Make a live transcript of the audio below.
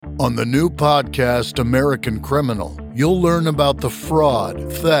On the new podcast, American Criminal, you'll learn about the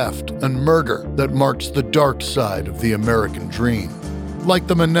fraud, theft, and murder that marks the dark side of the American dream. Like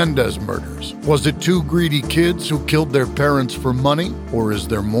the Menendez murders, was it two greedy kids who killed their parents for money, or is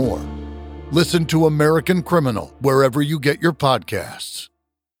there more? Listen to American Criminal wherever you get your podcasts.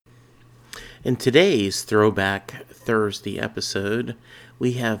 In today's Throwback Thursday episode,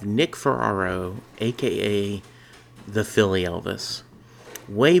 we have Nick Ferraro, aka the Philly Elvis.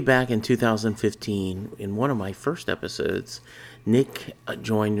 Way back in 2015, in one of my first episodes, Nick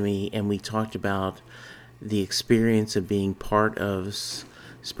joined me and we talked about the experience of being part of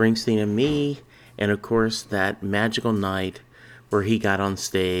Springsteen and Me, and of course that magical night where he got on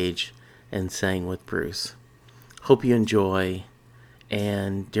stage and sang with Bruce. Hope you enjoy,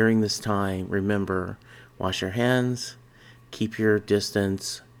 and during this time, remember, wash your hands, keep your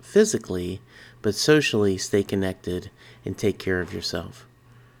distance physically, but socially stay connected and take care of yourself.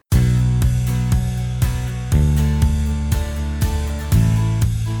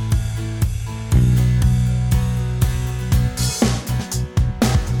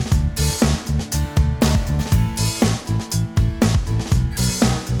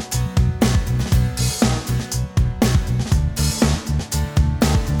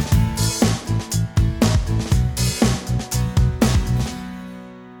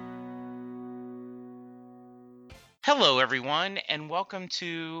 Hello, everyone, and welcome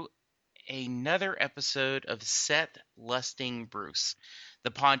to another episode of Set Lusting Bruce,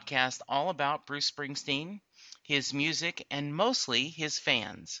 the podcast all about Bruce Springsteen, his music, and mostly his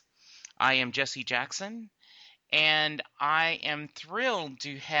fans. I am Jesse Jackson, and I am thrilled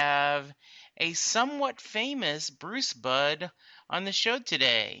to have a somewhat famous Bruce Bud on the show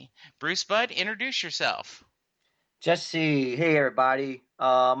today. Bruce Bud, introduce yourself. Jesse, hey everybody.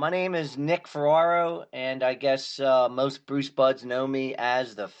 My name is Nick Ferraro, and I guess most Bruce Buds know me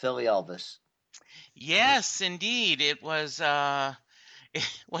as the Philly Elvis. Yes, indeed. It was,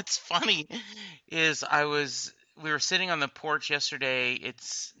 what's funny is we were sitting on the porch yesterday.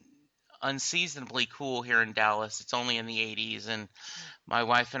 It's unseasonably cool here in Dallas. It's only in the 80s, and my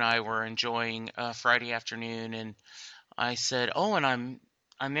wife and I were enjoying Friday afternoon, and I said, "Oh, and I'm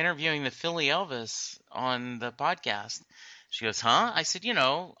interviewing the Philly Elvis on the podcast." She goes, "Huh?" I said,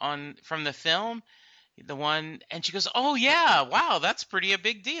 from the film, the one, and she goes, "Oh yeah, wow, that's pretty a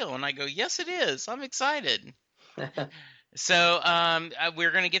big deal." And I go, "Yes, it is. I'm excited." So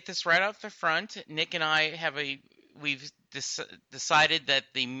we're going to get this right off the front. Nick and I we've decided that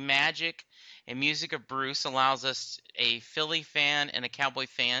the magic and music of Bruce allows us, a Philly fan and a Cowboy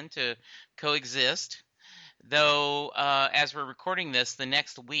fan, to coexist. Though, as we're recording this, the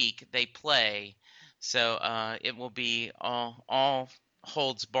next week they play, so it will be all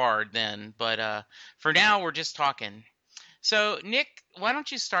holds barred then. But for now, we're just talking. So, Nick, why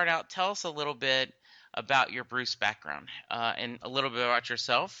don't you start out? Tell us a little bit about your Bruce background, and a little bit about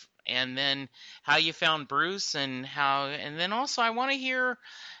yourself, and then how you found Bruce, and then also I want to hear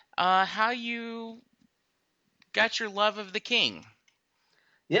how you got your love of the King.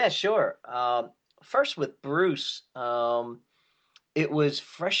 Yeah, sure. First with Bruce, it was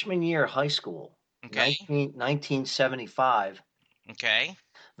freshman year of high school, Okay. 1975. Okay.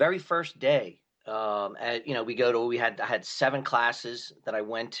 Very first day. I had 7 classes that I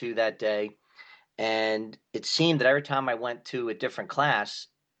went to that day, and it seemed that every time I went to a different class,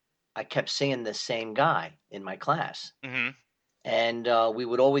 I kept seeing the same guy in my class. Mm-hmm. And we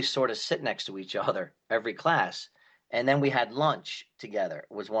would always sort of sit next to each other every class. And then we had lunch together.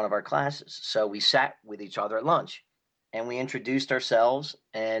 It was one of our classes. So we sat with each other at lunch, and we introduced ourselves.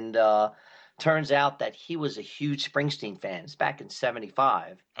 And turns out that he was a huge Springsteen fan. It's back in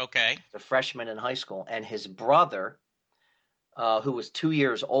 75. Okay. A freshman in high school. And his brother, who was 2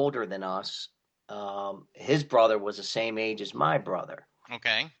 years older than us, his brother was the same age as my brother.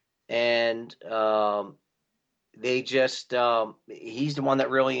 Okay. And he's the one that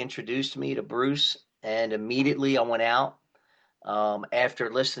really introduced me to Bruce. And immediately I went out,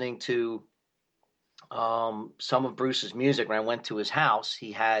 after listening to some of Bruce's music. When I went to his house,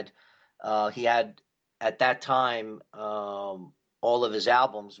 he had at that time all of his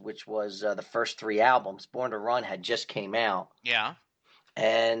albums, which was the first 3 albums. Born to Run had just came out. Yeah.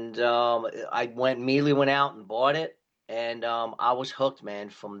 And I immediately went out and bought it, and I was hooked,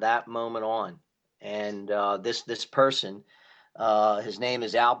 man, from that moment on. And this person, his name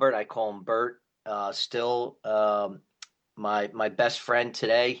is Albert. I call him Bert. Still my best friend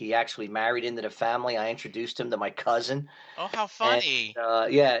today. He actually married into the family. I introduced him to my cousin. Oh, how funny.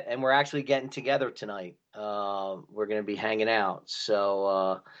 And, and we're actually getting together tonight. We're going to be hanging out.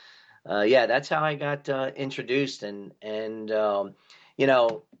 So that's how I got introduced. And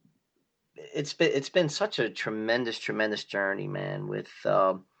it's been such a tremendous journey, man, with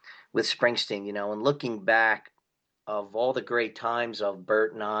Springsteen, and looking back of all the great times of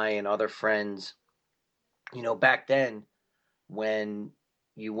Bert and I and other friends, back then when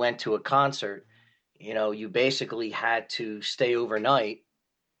you went to a concert, you basically had to stay overnight,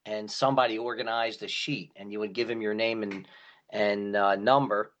 and somebody organized a sheet, and you would give him your name and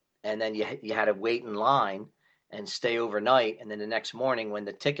number, and then you had to wait in line and stay overnight, and then the next morning when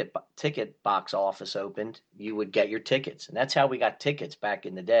the ticket box office opened, you would get your tickets, and that's how we got tickets back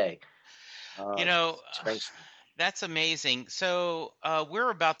in the day. You Uh, know, Springsteen. that's amazing. So we're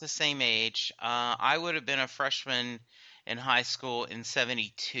about the same age. I would have been a freshman in high school in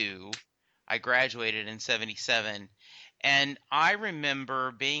 72. I graduated in 77. And I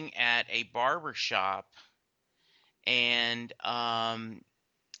remember being at a barber shop and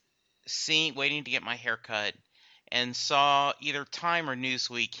waiting to get my hair cut and saw either Time or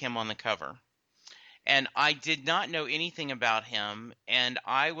Newsweek him on the cover. And I did not know anything about him, and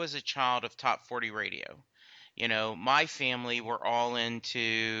I was a child of top 40 radio. My family were all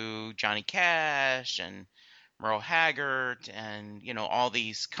into Johnny Cash and Merle Haggard and, all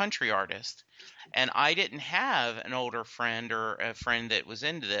these country artists. And I didn't have an older friend or a friend that was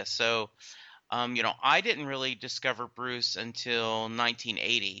into this. So, I didn't really discover Bruce until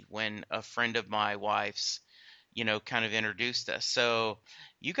 1980 when a friend of my wife's, kind of introduced us. So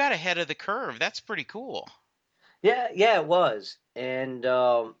you got ahead of the curve. That's pretty cool. Yeah, it was. And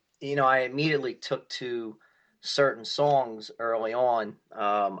I immediately took to certain songs early on.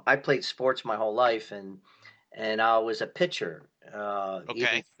 I played sports my whole life, and I was a pitcher even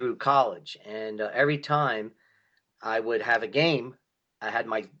Okay. through college. And every time I would have a game, I had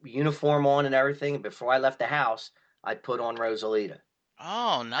my uniform on and everything. And before I left the house, I'd put on Rosalita.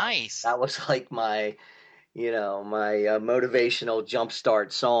 Oh, nice. That was like my motivational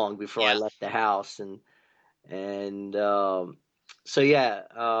jumpstart song before I Yeah. left the house. And so yeah,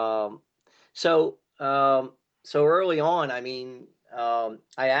 so so early on, I mean, I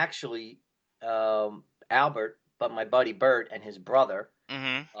actually Albert, but my buddy Bert and his brother,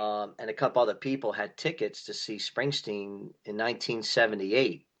 Mm-hmm. and a couple other people had tickets to see Springsteen in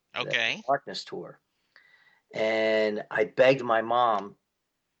 1978, the Okay. Darkness tour, and I begged my mom.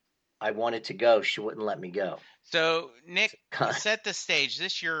 I wanted to go. She wouldn't let me go. So, Nick, set the stage.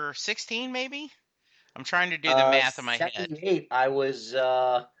 This you're 16, maybe? I'm trying to do the Uh, math in my head. 78. I was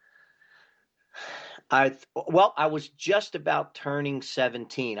just about turning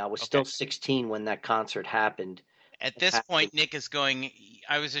 17. I was Okay. still 16 when that concert happened. At It this happened. point, Nick is going.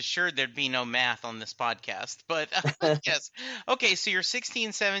 I was assured there'd be no math on this podcast, but yes. Okay, so you're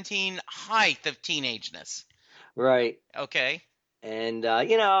 16, 17, height of teenageness. Right. Okay. And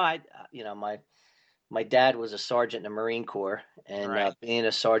my dad was a sergeant in the Marine Corps, and Right. being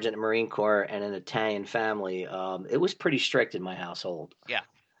a sergeant in the Marine Corps and an Italian family, it was pretty strict in my household. Yeah.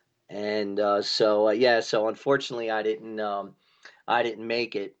 And so unfortunately, I didn't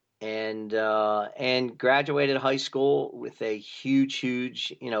make it, and graduated high school with a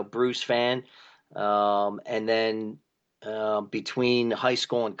huge Bruce fan, and then between high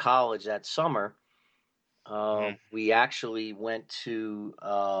school and college that summer, Hmm. we actually went to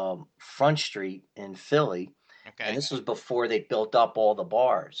Front Street in Philly, and Okay. this was before they built up all the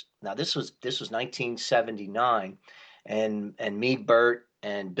bars. Now this was 1979, and me, Bert,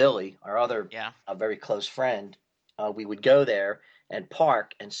 and Billy, our other Yeah. very close friend, we would go there and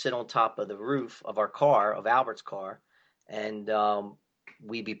park and sit on top of the roof of our car, of Albert's car, and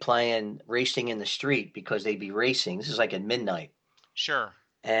we'd be playing Racing in the Street because they'd be racing. This is like at midnight, Sure.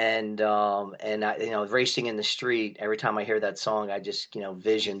 and I, Racing in the Street. Every time I hear that song, I just You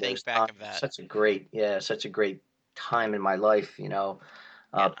vision think those back times. of that. Such a great time in my life.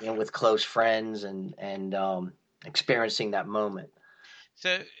 Yeah. Being with close friends and experiencing that moment.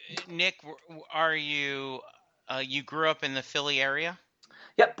 So, Nick, are you you grew up in the Philly area?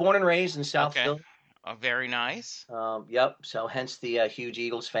 Yep, born and raised in South Okay. Philly. Very nice. Yep, so hence the huge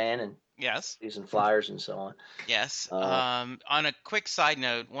Eagles fan and Yes. season Flyers and so on. Yes. Uh, On a quick side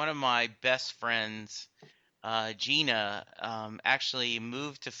note, one of my best friends, Gina, actually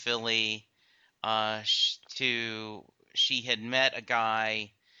moved to Philly. She had met a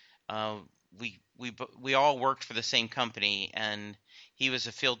guy. Uh, we all worked for the same company, and he was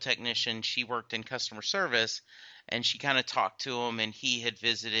a field technician. She worked in customer service, and she kind of talked to him, and he had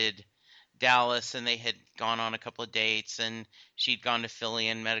visited Dallas, and they had gone on a couple of dates, and she'd gone to Philly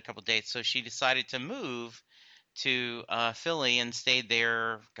and met a couple of dates. So she decided to move to Philly and stayed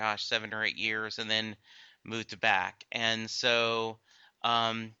there, gosh, 7 or 8 years, and then moved back. And so,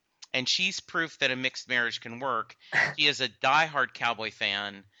 um, and she's proof that a mixed marriage can work. She is a diehard Cowboy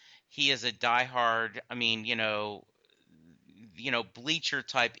fan. he is a diehard, I mean, bleacher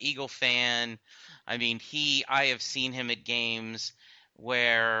type Eagle fan. I mean, I have seen him at games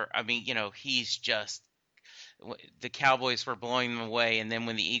where, I mean, he's just the Cowboys were blowing them away, and then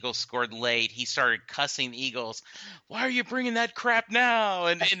when the Eagles scored late, he started cussing the Eagles. Why are you bringing that crap now?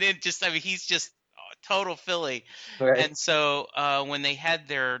 And then just, I mean, he's just total Philly. Right. And so when they had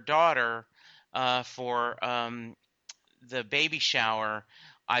their daughter for the baby shower,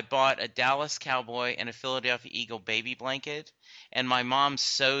 I bought a Dallas Cowboy and a Philadelphia Eagle baby blanket, and my mom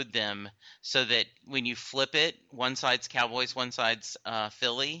sewed them so that when you flip it, one side's Cowboys, one side's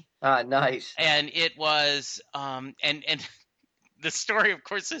Philly. Ah, nice. And it was, and the story, of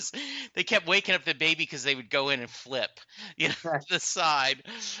course, is they kept waking up the baby because they would go in and flip, the side,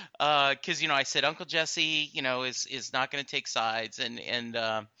 because I said Uncle Jesse, is not going to take sides,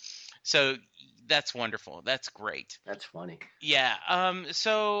 and so that's wonderful. That's great. That's funny. Yeah.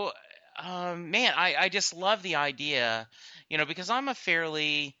 So, man, I just love the idea, because I'm a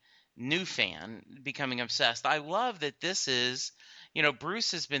fairly new fan, becoming obsessed. I love that this is,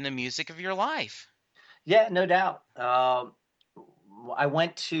 Bruce has been the music of your life. Yeah, no doubt. I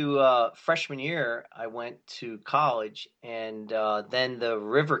went to freshman year. I went to college, and then the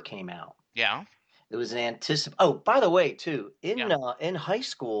River came out. Yeah. It was an Oh, by the way, too, Yeah. in high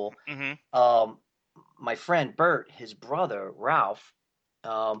school, Mm-hmm. my friend Bert, his brother Ralph,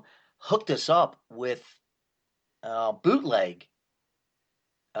 hooked us up with bootleg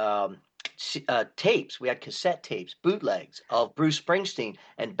um, tapes. We had cassette tapes, bootlegs of Bruce Springsteen.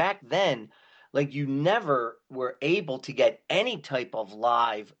 And back then, like, you never were able to get any type of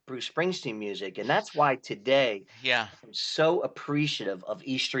live Bruce Springsteen music. And that's why today Yeah. I'm so appreciative of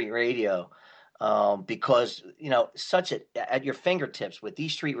E Street Radio. Because such at your fingertips with E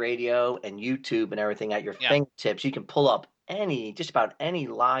Street Radio and YouTube and everything at your Yeah. fingertips, you can pull up just about any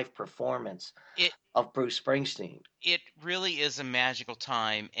live performance It of Bruce Springsteen. it really is a magical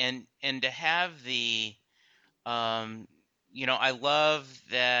time, and to have the I love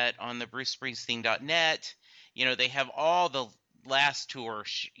that on the brucespringsteen.net, they have all the last tour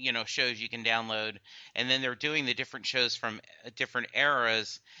shows you can download, and then they're doing the different shows from different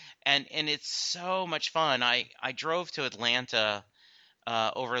eras, and it's so much fun. I drove to Atlanta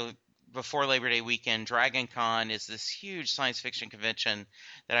over before Labor Day weekend. Dragon Con is this huge science fiction convention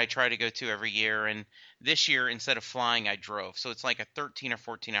that I try to go to every year. And this year, instead of flying, I drove. So it's like a 13 or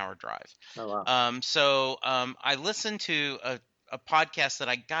 14-hour drive. Oh wow! I listened to a podcast that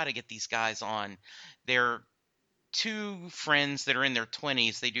I got to get these guys on. They're two friends that are in their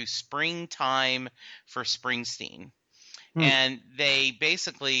 20s. They do Springtime for Springsteen. And they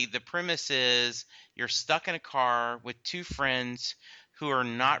basically, the premise is you're stuck in a car with two friends who are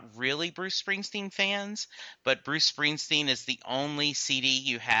not really Bruce Springsteen fans, but Bruce Springsteen is the only CD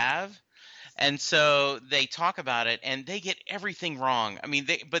you have. And so they talk about it, and they get everything wrong. I mean,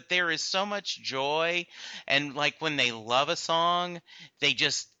 but there is so much joy, and like when they love a song, they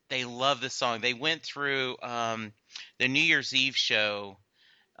love the song. They went through the New Year's Eve show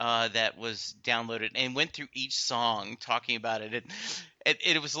that was downloaded and went through each song talking about it.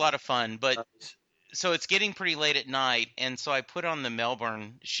 It was a lot of fun, but so it's getting pretty late at night, and so I put on the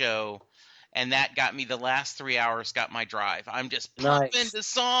Melbourne show, and that got me the last 3 hours, got my drive. I'm just pumping the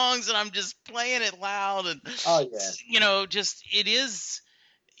songs, and I'm just playing it loud, and it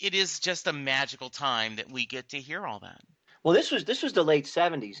is just a magical time that we get to hear all that. Well, this was the late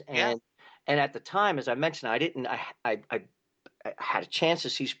 '70s, and at the time, as I mentioned, I had a chance to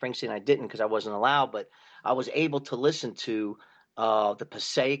see Springsteen. I didn't because I wasn't allowed, but I was able to listen to the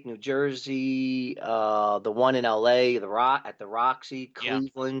Passaic, New Jersey, the one in LA, at the Roxy,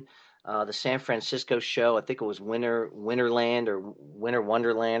 Cleveland, the San Francisco show. I think it was Winterland or Winter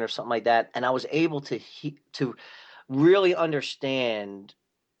Wonderland or something like that. And I was able to really understand,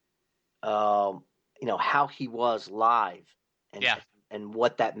 how he was live and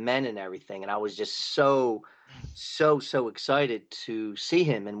what that meant and everything. And I was just so excited to see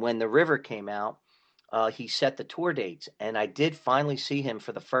him. And when The River came out, he set the tour dates, and I did finally see him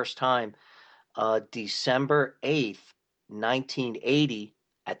for the first time December 8th, 1980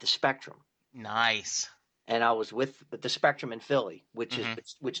 at the Spectrum. Nice. And I was with the Spectrum in Philly, which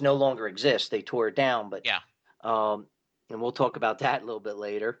no longer exists. They tore it down, but and we'll talk about that a little bit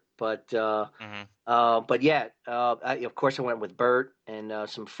later. But yeah, of course I went with Bert and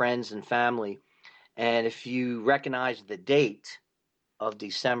some friends and family. And if you recognize the date of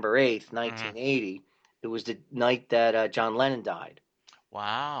December 8th, 1980, it was the night that John Lennon died.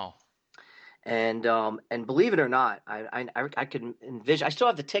 Wow. And believe it or not, I can envision. I still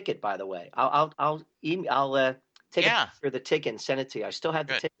have the ticket, by the way. I'll take a picture of the ticket and send it to you. I still have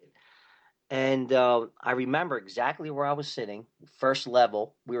the ticket. And I remember exactly where I was sitting, first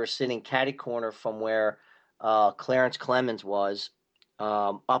level. We were sitting catty corner from where Clarence Clemens was,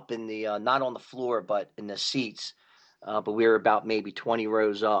 up in the not on the floor, but in the seats. But we were about maybe 20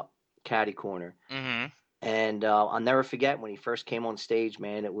 rows up, catty corner. Mm-hmm. And I'll never forget when he first came on stage,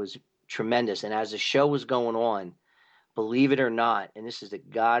 man. It was tremendous. And as the show was going on, believe it or not, and this is the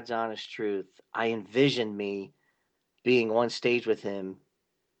God's honest truth, I envisioned me being on stage with him,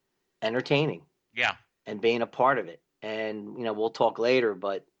 entertaining Yeah. and being a part of it. And we'll talk later,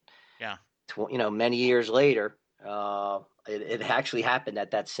 but Yeah. many years later, it actually happened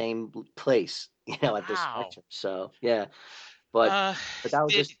at that same place, at this Wow. spectrum. So yeah, but Uh, that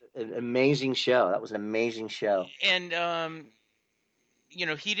was did just an amazing show. That was an amazing show. and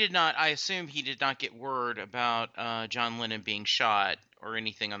he did not. I assume he did not get word about John Lennon being shot or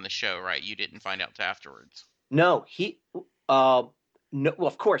anything on the show, right? You didn't find out till afterwards. No, uh, no, well,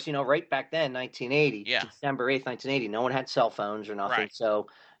 of course, right back then, 1980, Yeah. December 8th, 1980, no one had cell phones or nothing. Right. So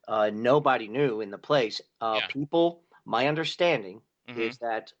nobody knew in the place. Yeah. People, my understanding Mm-hmm. is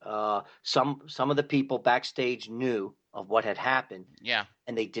that some of the people backstage knew of what had happened, Yeah.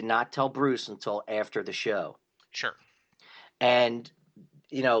 and they did not tell Bruce until after the show. Sure. And,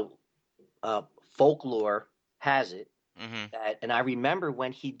 you know, folklore has it Mm-hmm. that, and I remember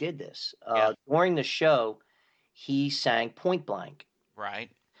when he did this Yeah. during the show, he sang Point Blank. Right.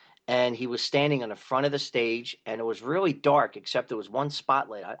 And he was standing on the front of the stage, and it was really dark, except there was one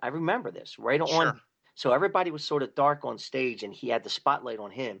spotlight. I remember this right Sure. on. So everybody was sort of dark on stage, and he had the spotlight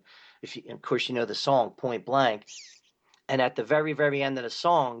on him. Of course, the song Point Blank. And at the very, very end of the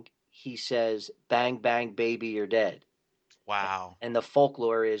song, he says, "Bang, bang, baby, you're dead." Wow. And the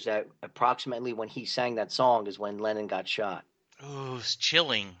folklore is that approximately when he sang that song is when Lennon got shot. Oh, it's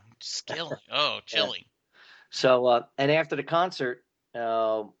chilling. Skilling. Oh, Yeah. chilling. So, and after the concert,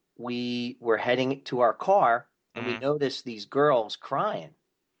 we were heading to our car, and we Mm-hmm. noticed these girls crying.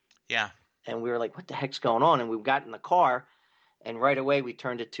 Yeah. And we were like, what the heck's going on? And we got in the car, and right away we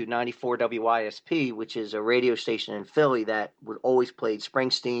turned it to 94 WISP, which is a radio station in Philly that would always played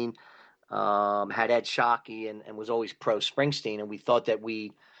Springsteen, had Ed Shockey, and was always pro Springsteen. And we thought that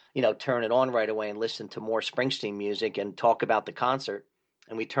we, turn it on right away and listen to more Springsteen music and talk about the concert.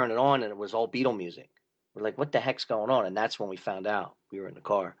 And we turned it on, and it was all Beatle music. We're like, what the heck's going on? And that's when we found out we were in the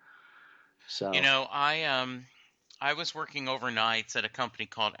car. So, I was working overnights at a company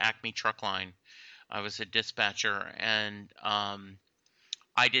called Acme Truckline. I was a dispatcher, and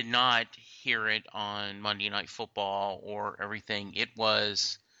I did not hear it on Monday Night Football or everything. It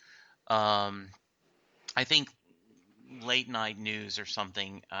was, I think, late night news or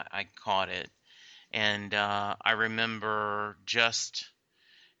something. I caught it, and I remember just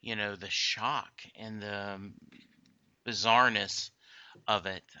the shock and the bizarreness of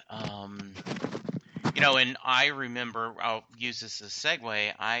it. And I remember, I'll use this as a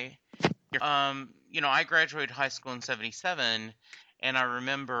segue. I graduated high school in '77, and I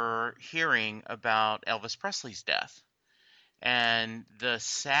remember hearing about Elvis Presley's death and the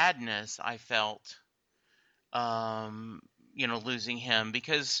sadness I felt, losing him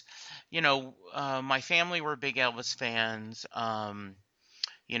because, my family were big Elvis fans. I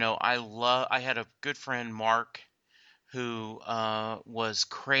had a good friend, Mark, who was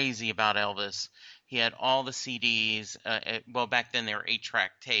crazy about Elvis. He had all the CDs. Well, back then they were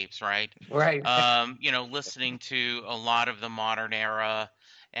 8-track tapes, right? right. Listening to a lot of the modern era,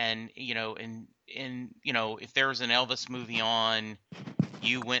 and if there was an Elvis movie on,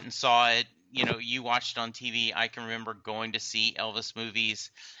 you went and saw it. You watched it on TV. I can remember going to see Elvis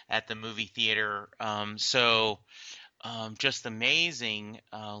movies at the movie theater. Just amazing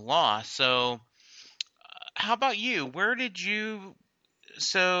loss. So, how about you? Where did you?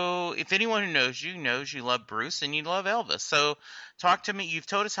 So, if anyone who knows you love Bruce and you love Elvis. So, talk to me. You've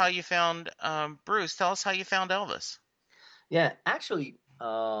told us how you found Bruce. Tell us how you found Elvis. Yeah, actually,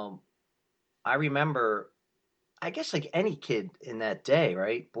 I remember, I guess like any kid in that day,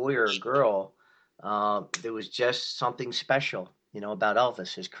 right? Boy or girl, there was just something special, about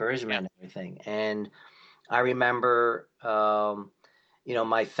Elvis, his charisma Yeah. and everything. And I remember,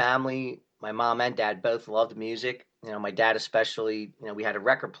 my family, my mom and dad both loved music. My dad especially, we had a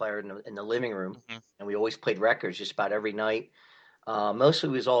record player in the living room, Hmm. and we always played records just about every night. Mostly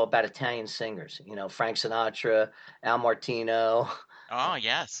it was all about Italian singers, Frank Sinatra, Al Martino, Oh,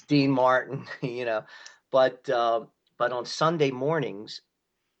 yes. Dean Martin, But but on Sunday mornings,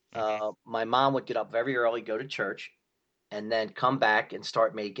 Hmm. my mom would get up very early, go to church, and then come back and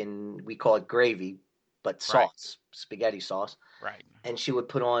start making, we call it gravy, but Right. sauce, spaghetti sauce. Right. And she would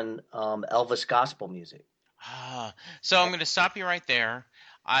put on Elvis gospel music. Ah, so I'm going to stop you right there.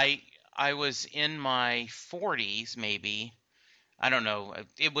 I I was in my 40s, maybe. I don't know.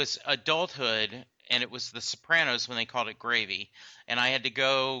 It was adulthood, and it was The Sopranos when they called it gravy. And I had to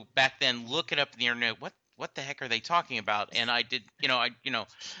go back then look it up on the internet. What the heck are they talking about? And I did,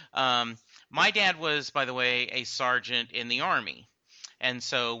 um, my dad was, by the way, a sergeant in the Army. And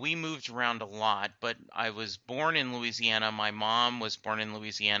so we moved around a lot, but I was born in Louisiana. My mom was born in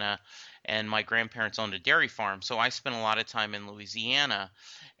Louisiana, and my grandparents owned a dairy farm. So I spent a lot of time in Louisiana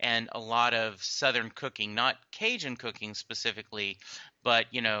and a lot of Southern cooking, not Cajun cooking specifically, but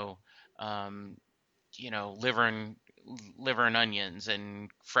um, liver and onions and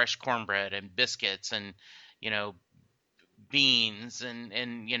fresh cornbread and biscuits and you know beans and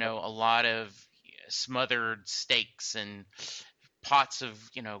a lot of smothered steaks and pots of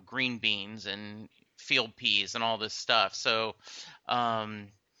green beans and field peas and all this stuff. So um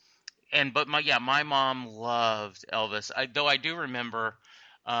but my mom loved Elvis. Though I do remember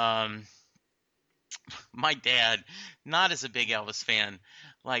um my dad, not as a big Elvis fan,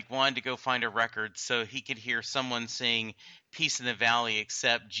 like wanted to go find a record so he could hear someone sing Peace in the Valley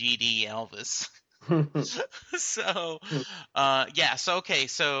except GD Elvis. So yeah, so okay,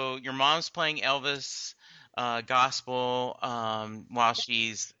 so your mom's playing Elvis gospel while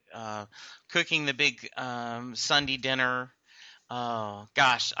she's cooking the big Sunday dinner. Oh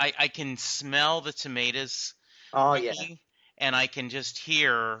gosh, I can smell the tomatoes Oh yeah, cooking, and I can just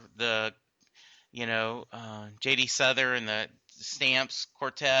hear the J.D. Souther and the Stamps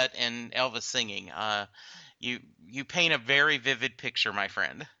Quartet and Elvis singing. You paint a very vivid picture, my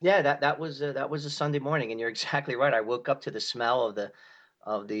friend. yeah. That was a Sunday morning, and you're exactly right. I woke up to the smell of the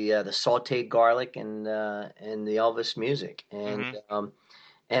sautéed garlic and the Elvis music, Hmm.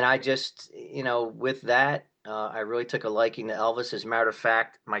 and I just with that I really took a liking to Elvis. As a matter of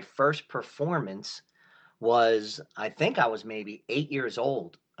fact, my first performance was, I think I was maybe 8 years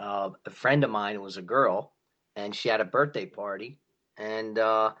old. A friend of mine, it was a girl, and she had a birthday party, and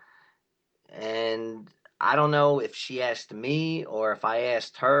and I don't know if she asked me or if I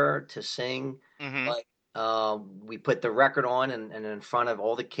asked her to sing, Hmm. but we put the record on, and in front of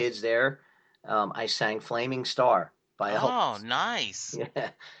all the kids there, I sang "Flaming Star" by Oh, Elvis. nice. Yeah,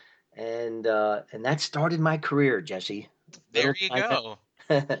 and that started my career, Jesse. There Little you did go.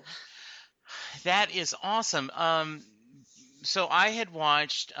 I know. That is awesome. So I had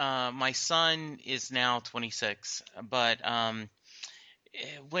watched. My son is now 26, but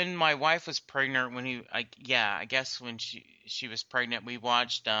when my wife was pregnant, I guess when she was pregnant, we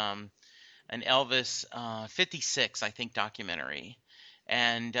watched an Elvis 56, I think, documentary,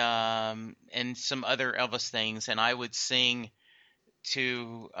 and some other Elvis things, and I would sing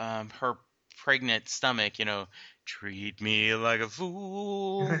to her pregnant stomach, treat me like a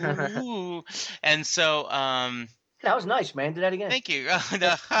fool. And so, That was nice, man. Do that again. thank you.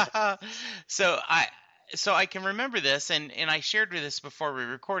 so I so I can remember this, and I shared with this before we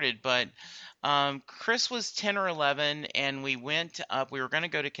recorded, but Chris was 10 or 11, and we went up. We were going to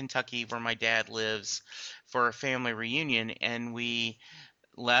go to Kentucky, where my dad lives, for a family reunion, and we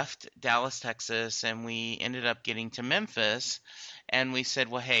left Dallas, Texas, and we ended up getting to Memphis. And we said,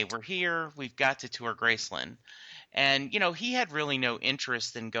 well, hey, we're here. We've got to tour Graceland. And, he had really no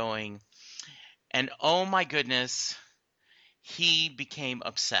interest in going. And oh my goodness, he became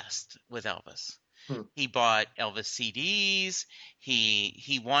obsessed with Elvis. Hmm. He bought Elvis CDs.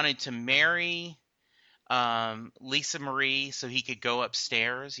 He wanted to marry Lisa Marie so he could go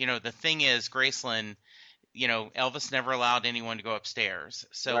upstairs. The thing is, Graceland, Elvis never allowed anyone to go upstairs.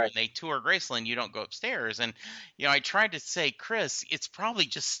 So when Right. they tour Graceland, you don't go upstairs. And, I tried to say, Chris, it's probably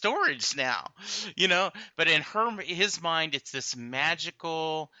just storage now, but in his mind, it's this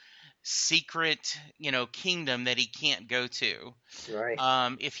magical secret, kingdom that he can't go to.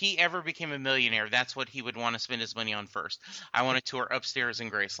 Right. If he ever became a millionaire, that's what he would want to spend his money on first. I want to tour upstairs in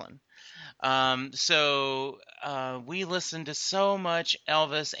Graceland. So we listened to so much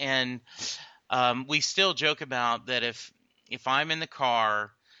Elvis, and we still joke about that if I'm in the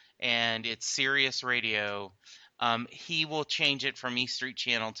car and it's Sirius Radio, he will change it from East Street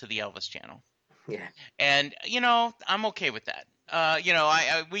Channel to the Elvis Channel, Yeah. and I'm okay with that.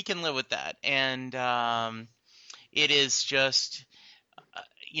 We can live with that, and it is just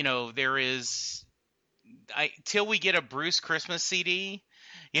there is till we get a Bruce Christmas CD,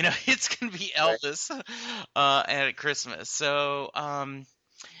 it's gonna be Right. Elvis at Christmas. So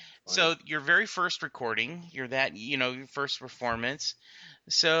Right. your very first recording, your first performance.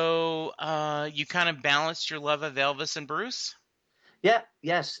 So you kind of balanced your love of Elvis and Bruce. Yeah.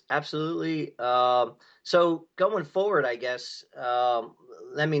 Yes. Absolutely. So going forward, I guess,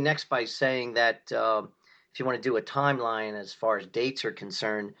 let me next by saying that if you want to do a timeline as far as dates are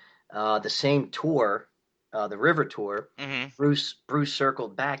concerned, the same tour, the River Tour, Mm-hmm. Bruce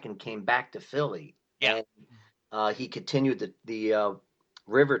circled back and came back to Philly, Yeah. and he continued the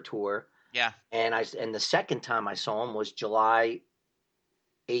River Tour. Yeah. And the second time I saw him was July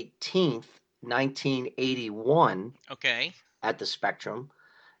 18th, 1981, Okay. at the Spectrum,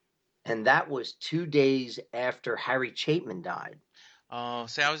 and that was 2 days after Harry Chapin died. Oh,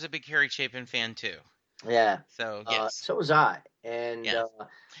 so I was a big Harry Chapin fan too. Yeah, So yes. so was I, and Yes.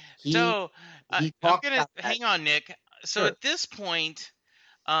 he So he I'm talked gonna about that. hang on, Nick. So Sure. at this point,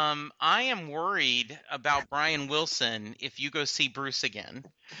 I am worried about Brian Wilson if you go see Bruce again.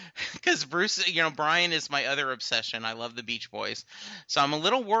 Because Bruce, Brian is my other obsession. I love the Beach Boys. So I'm a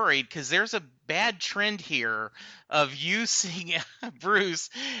little worried because there's a bad trend here of you seeing Bruce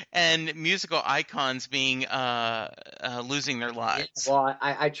and musical icons being losing their Yeah, lives. well,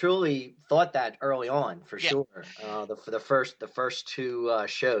 I truly thought that early on, for Yeah. sure. For the first two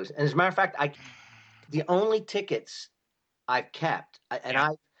shows, and as a matter of fact, the only tickets I've kept, and Yeah.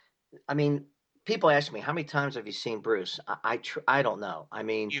 I mean, people ask me how many times have you seen Bruce? I don't know. I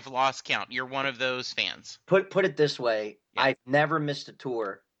mean, You've lost count. You're one of those fans. put it this way, Yeah. I've never missed a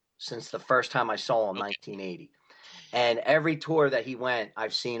tour since the first time I saw him, Okay. 1980, and every tour that he went,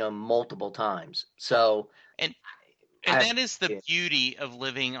 I've seen him multiple times. So And and I, that is the yeah, beauty of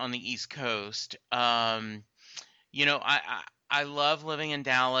living on the East Coast. I love living in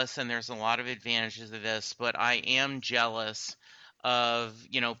Dallas, and there's a lot of advantages of this, but I am jealous of,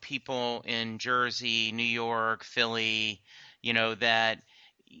 people in Jersey, New York, Philly, that,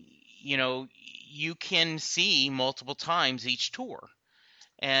 you can see multiple times each tour.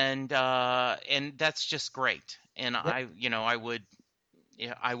 And that's just great. And yeah, I would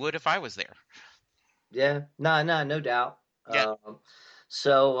if I was there. yeah, no doubt. Yeah.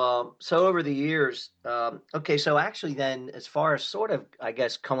 So over the years, okay, so actually then, as far as sort of, I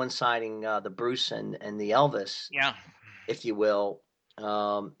guess, coinciding the Bruce and the Elvis, Yeah. if you will,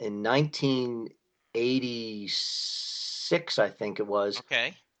 in 1986, I think it was,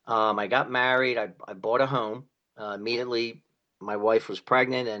 Okay. I got married. I bought a home. Immediately, my wife was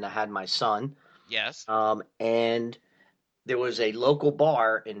pregnant, and I had my son. Yes. And there was a local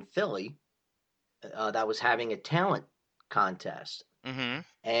bar in Philly that was having a talent contest, Mm-hmm.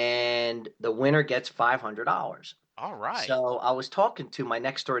 and the winner gets $500. All right. So I was talking to my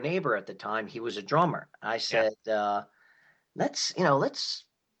next door neighbor at the time. He was a drummer. I Yeah. said, let's.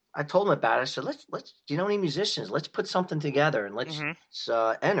 I told him about it. I said, let's. Do you know any musicians? Let's put something together and let's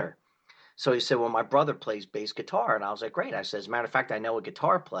Mm-hmm. enter. So he said, well, my brother plays bass guitar, and I was like, great. I said, as a matter of fact, I know a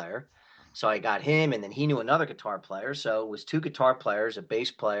guitar player. So I got him, and then he knew another guitar player. So it was two guitar players, a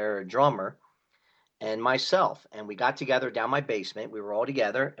bass player, a drummer, and myself. And we got together down my basement. We were all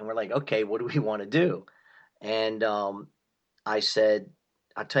together, and we're like, okay, what do we want to do? And I said,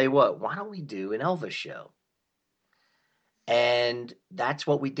 I'll tell you what, why don't we do an Elvis show? And that's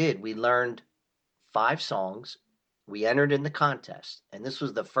what we did. We learned 5 songs. We entered in the contest. And this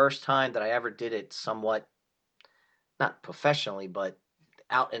was the first time that I ever did it somewhat, not professionally, but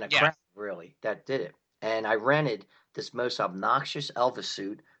out in a Yeah. crowd, really, that did it. And I rented this most obnoxious Elvis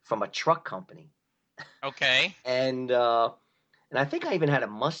suit from a truck company. Okay. And I think I even had a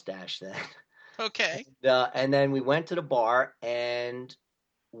mustache then. Okay. And then we went to the bar and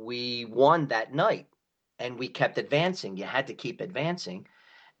we won that night. And we kept advancing. You had to keep advancing.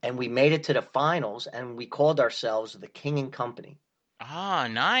 And we made it to the finals, and we called ourselves the King and Company. Ah,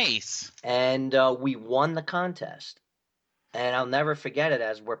 nice. And we won the contest. And I'll never forget it.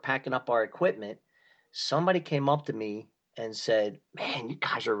 As we're packing up our equipment, somebody came up to me and said, "Man, you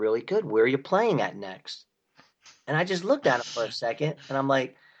guys are really good. Where are you playing at next?" And I just looked at him for a second, and I'm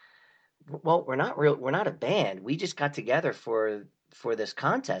like, "Well, we're not a band. We just got together for this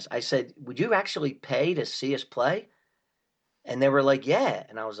contest." I said, "Would you actually pay to see us play?" And they were like, "Yeah."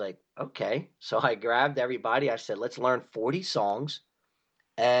 And I was like, "Okay." So I grabbed everybody. I said, "Let's learn 40 songs."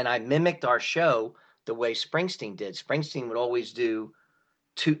 And I mimicked our show the way Springsteen did. Springsteen would always do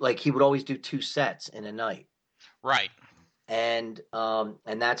he would always do 2 sets in a night. Right. And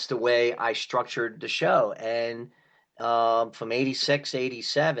that's the way I structured the show. And from 86,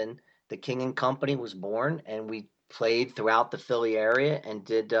 87, the King and Company was born, and we played throughout the Philly area and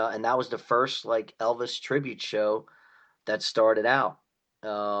did and that was the first like Elvis tribute show that started out.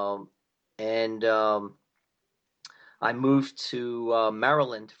 And I moved to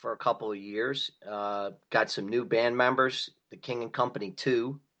Maryland for a couple of years. Got some new band members, the King and Company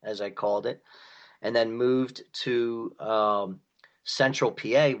 2, as I called it, and then moved to Central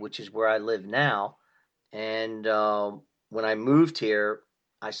PA, which is where I live now. And when I moved here,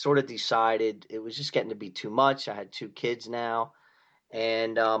 I sort of decided it was just getting to be too much. I had 2 kids now,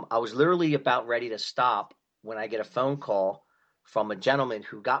 And I was literally about ready to stop when I get a phone call from a gentleman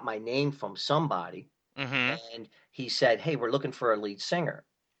who got my name from somebody. Mm-hmm. And he said, "Hey, we're looking for a lead singer.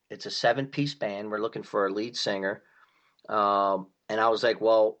 It's a 7-piece band. We're looking for a lead singer." And I was like,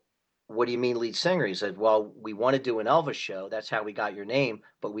 "Well, what do you mean lead singer?" He said, "Well, we want to do an Elvis show. That's how we got your name,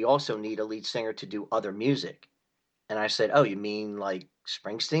 but we also need a lead singer to do other music." And I said, "Oh, you mean like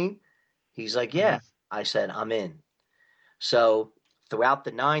Springsteen?" He's like, Mm-hmm. "Yeah." I said, "I'm in." So throughout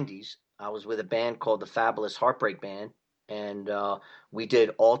the 90s, I was with a band called the Fabulous Heartbreak Band, and we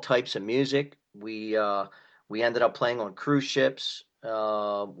did all types of music. We ended up playing on cruise ships.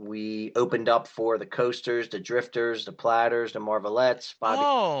 We opened up for the Coasters, the Drifters, the Platters, the Marvelettes, Bobby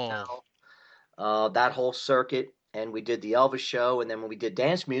Oh, Cannavale, that whole circuit. And we did the Elvis show. And then when we did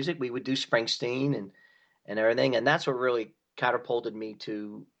dance music, we would do Springsteen and everything. And that's what really catapulted me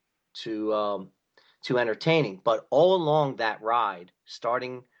to to entertaining. But all along that ride,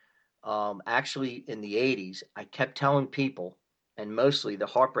 starting actually in the 80s, I kept telling people, and mostly the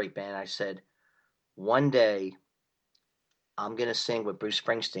Heartbreak Band, I said, one day I'm going to sing with Bruce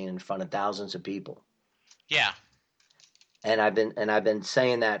Springsteen in front of thousands of people. yeah. And I've been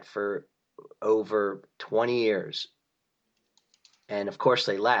saying that for over 20 years. And of course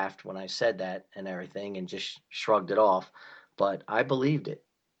they laughed when I said that and everything and just shrugged it off, but I believed it.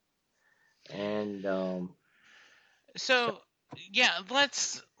 And so So, yeah,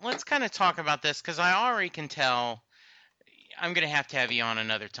 let's kind of talk about this because I already can tell I'm gonna have to have you on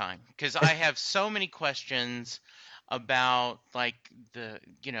another time because I have so many questions about like the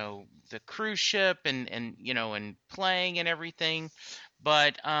cruise ship and playing and everything.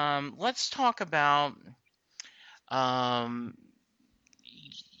 But let's talk about um,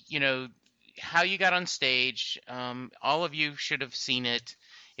 you know, how you got on stage. All of you should have seen it.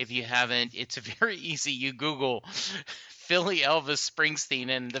 If you haven't, it's very easy. You Google Philly Elvis Springsteen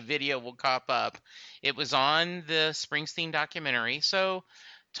and the video will pop up. It was on the Springsteen documentary. So,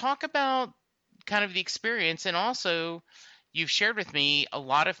 talk about kind of the experience. And also, you've shared with me a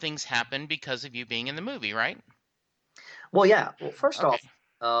lot of things happened because of you being in the movie, right? well, yeah. Well, first Okay.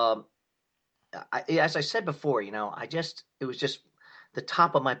 off, um, as I said before, it was just the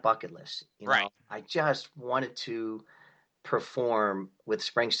top of my bucket list. Right. I just wanted to perform with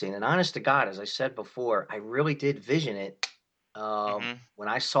Springsteen. And honest to God, as I said before, I really did vision it Hmm. when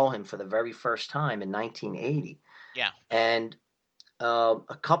I saw him for the very first time in 1980. Yeah. And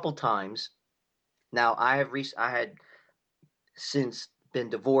a couple times now, I had since been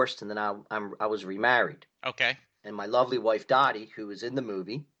divorced, and then I was remarried. Okay. And my lovely wife Dottie, who was in the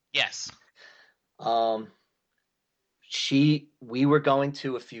movie, Yes. um, we were going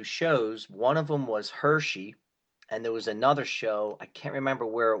to a few shows. One of them was Hershey, and there was another show. I can't remember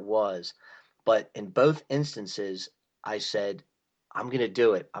where it was, but in both instances, I said, "I'm going to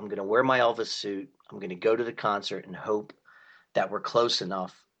do it. I'm going to wear my Elvis suit. I'm going to go to the concert and hope that we're close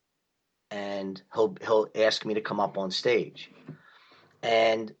enough, and he'll ask me to come up on stage."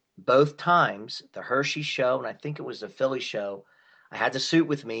 And both times, the Hershey show and I think it was the Philly show, I had the suit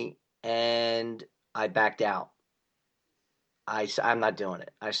with me, and I backed out. I'm not doing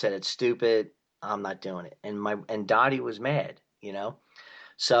it. I said it's stupid. I'm not doing it. And Dottie was mad.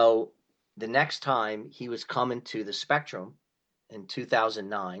 So the next time he was coming to the Spectrum in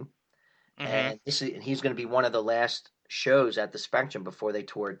 2009, Hmm. and he's going to be one of the last shows at the Spectrum before they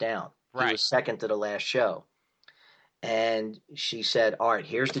tore it down. He Right. was second to the last show, and she said, "All right,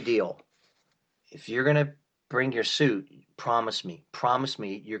 here's the deal. If you're going to bring your suit, promise me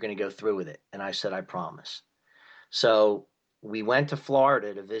you're going to go through with it." And I said, "I promise." So we went to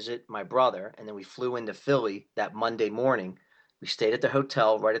Florida to visit my brother, and then we flew into Philly that Monday morning. We stayed at the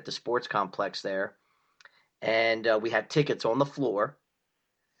hotel right at the sports complex there, and we had tickets on the floor,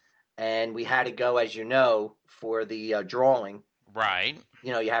 and we had to go, as you know, for the drawing. Right.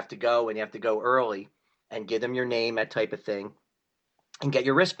 You have to go, and you have to go early and give them your name, that type of thing, and get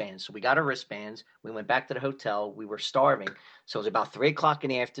your wristbands. So we got our wristbands. We went back to the hotel. We were starving. So it was about 3 o'clock in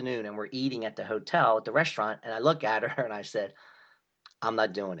the afternoon, and we're eating at the hotel, at the restaurant. And I look at her and I said, "I'm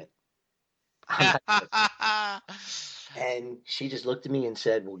not doing it. I'm not doing it." And she just looked at me and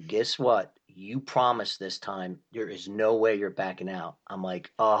said, "Well, guess what? You promised this time. There is no way you're backing out." I'm like,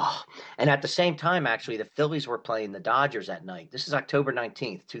 "Oh." And at the same time, actually, the Phillies were playing the Dodgers at night. This is October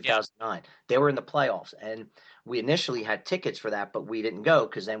 19th, Yep. 2009. They were in the playoffs. And we initially had tickets for that, but we didn't go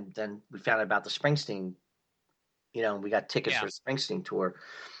because then we found out about the Springsteen, we got tickets Yeah. for the Springsteen tour.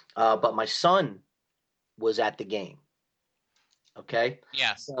 But my son was at the game. Okay.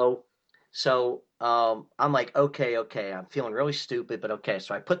 Yes. So I'm like, okay. I'm feeling really stupid, but okay.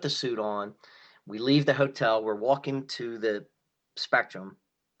 So I put the suit on. We leave the hotel. We're walking to Spectrum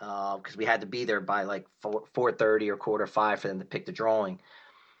because we had to be there by like 4:30 or 4:45 for them to pick the drawing.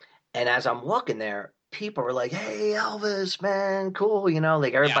 And as I'm walking there, people were like, "Hey, Elvis, man, cool,"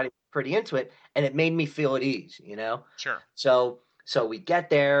 like Yeah, everybody pretty into it, and it made me feel at ease. sure. So we get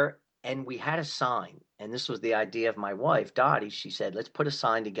there and we had a sign, and this was the idea of my wife, Dottie. She said, "Let's put a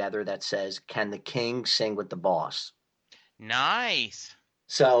sign together that says, 'Can the king sing with the boss?'" Nice.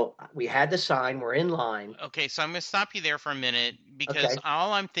 So we had the sign. We're in line. Okay, so I'm going to stop you there for a minute because Okay.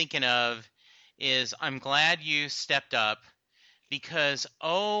 all I'm thinking of is I'm glad you stepped up because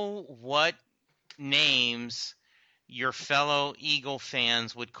what names your fellow Eagle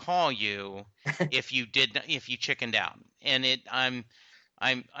fans would call you if you chickened out. And I'm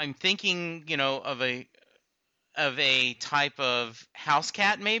thinking, of a type of house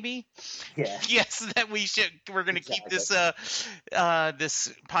cat, maybe. Yeah, Yes, that we're going to keep exactly.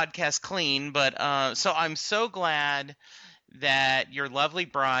 this podcast clean. But so I'm so glad that your lovely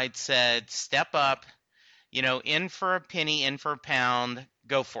bride said, "Step up, in for a penny, in for a pound,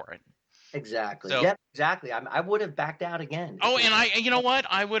 go for it." Exactly. So, Yep, exactly. I would have backed out again if oh, it. and you know what?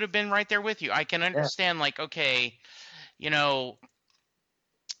 I would have been right there with you. I can Yeah. understand, like, okay, you know,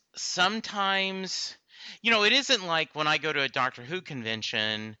 sometimes, it isn't like when I go to a Doctor Who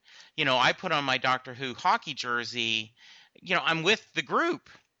convention, I put on my Doctor Who hockey jersey, I'm with the group.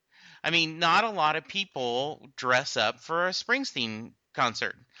 I mean, not a lot of people dress up for a Springsteen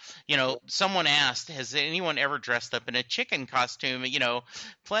concert. Someone asked, has anyone ever dressed up in a chicken costume?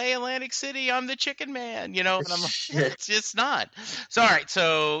 Play Atlantic City, I'm the chicken man, and I'm like, it's just not. So, all right.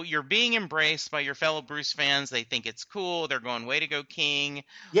 So you're being embraced by your fellow Bruce fans. They think it's cool. They're going, way to go, King.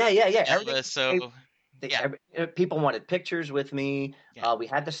 Yeah, yeah, yeah. Everything. Elvis. So, yeah, People wanted pictures with me. yeah, We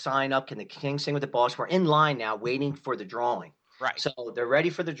had the sign up. Can the king sing with the boss? We're in line now, waiting for the drawing. right. So they're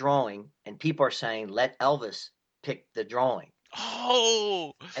ready for the drawing, and people are saying, "Let Elvis pick the drawing."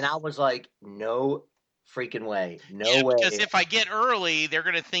 Oh, And I was like, "No freaking way, no yeah, because way." if I get early, they're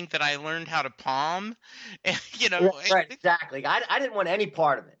going to think that I learned how to palm. And, Yeah, right, exactly. I didn't want any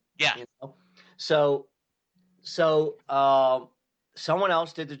part of it. yeah, You know. So So someone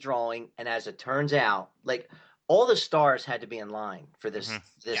else did the drawing, and as it turns out, like all the stars had to be in line for this mhm,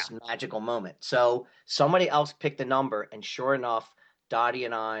 yeah, this magical moment. So somebody else picked a number, and sure enough, Dottie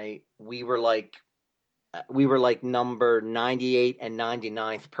and I, we were like number 98 and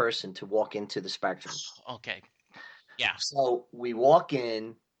 99th person to walk into the Spectrum. okay, yeah, So we walk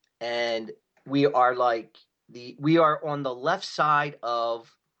in, and we are on the left side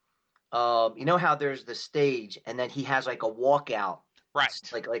of you know how there's the stage, and then he has like a walkout, right,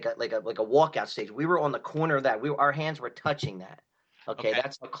 like a walkout stage. We were on the corner of that. Our hands were touching that. Okay, okay.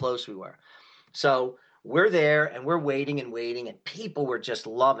 that's how close we were. So we're there and we're waiting and waiting, and people were just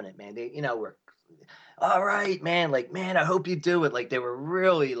loving it, man. We're all right, man. Like, man, I hope you do it. Like, they were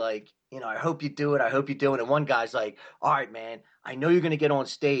really like, I hope you do it. I hope you do it. And one guy's like, all right, man. I know you're gonna get on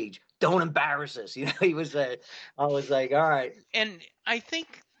stage. Don't embarrass us. He was. I was like, all right. And I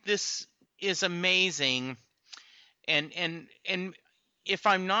think this is amazing. And if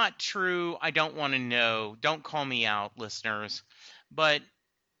I'm not true, I don't want to know. Don't call me out, listeners. But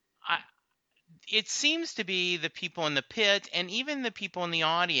I, it seems to be the people in the pit and even the people in the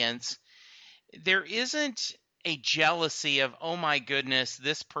audience. There isn't a jealousy of, oh my goodness,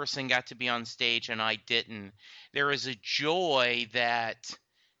 this person got to be on stage and I didn't. There is a joy that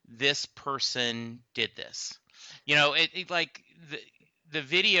this person did this. Like the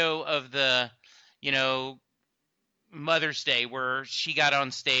video of the, you know, Mother's Day where she got on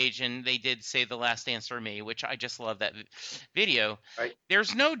stage and they did say the last dance for me, which I just love that video. Right.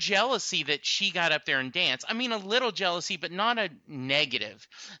 There's no jealousy that she got up there and danced. I mean, a little jealousy, but not a negative,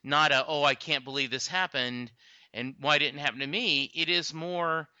 not a, oh, I can't believe this happened and why didn't it happen to me? It is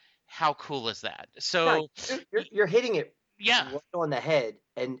more, how cool is that? No, So, you're hitting it yeah, right on the head,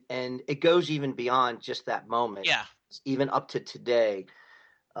 and it goes even beyond just that moment, yeah, even up to today.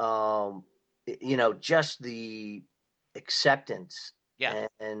 Um, just the acceptance yeah,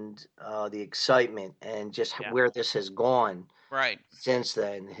 and the excitement and just yeah, where this has gone right. since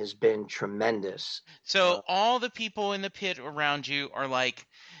then has been tremendous. So all the people in the pit around you are like,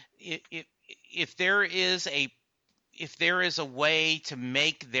 if, if there is a if there is a way to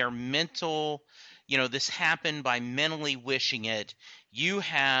make their mental, this happen by mentally wishing it, you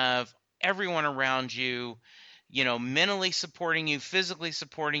have everyone around you, mentally supporting you, physically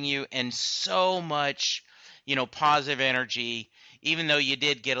supporting you, and so much, positive energy, even though you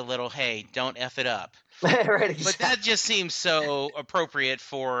did get a little, hey, don't F it up. Right, But exactly. that just seems so appropriate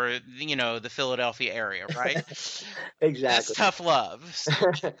for, the Philadelphia area, right? That's Exactly. tough love. So,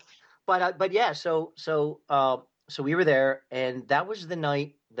 But yeah, so we were there, and that was the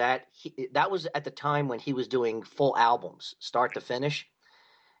night that was at the time when he was doing full albums, start to finish.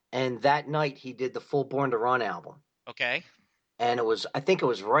 And that night he did the full Born to Run album. Okay. And I think it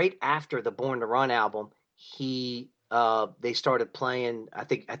was right after the Born to Run album, they started playing. I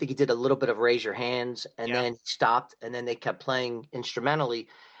think he did a little bit of Raise Your Hands, and then stopped, and then they kept playing instrumentally,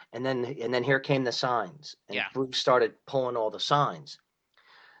 and then here came the signs, and Bruce started pulling all the signs.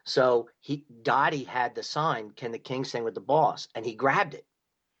 So Dottie had the sign, "Can the King Sing with the Boss?" and he grabbed it,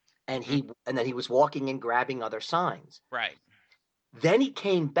 and then he was walking in grabbing other signs. Right. Then he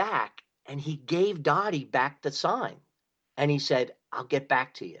came back and he gave Dottie back the sign, and he said, "I'll get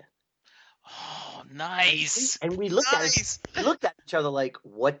back to you." Oh, nice. And we looked at each other like,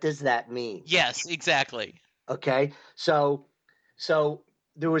 what does that mean? Yes, exactly. Okay, so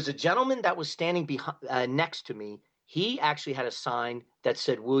there was a gentleman that was standing behind next to me. He actually had a sign that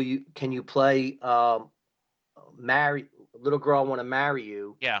said, "Can you play marry little girl, I want to marry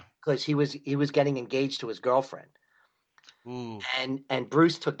you?" Yeah. Because he was getting engaged to his girlfriend. Ooh. And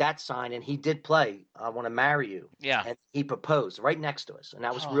Bruce took that sign and he did play "I Want to Marry You." Yeah. And he proposed right next to us, and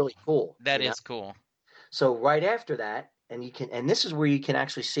that was really cool. That is cool. So right after that, and this is where you can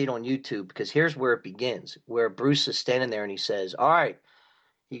actually see it on YouTube, because here's where it begins, where Bruce is standing there and he says, "All right,"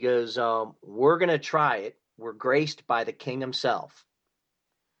 he goes, "we're gonna try it. We're graced by the King himself."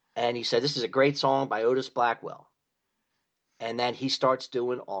 And he said, "This is a great song by Otis Blackwell." And then he starts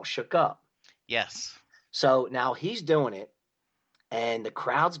doing "All Shook Up." Yes. So now he's doing it, and the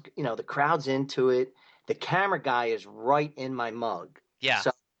crowd's into it. The camera guy is right in my mug. Yeah.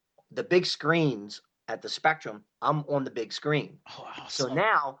 So the big screens at the Spectrum, I'm on the big screen. Oh, awesome. So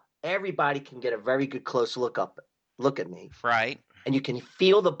now everybody can get a very good close look at me. Right. And you can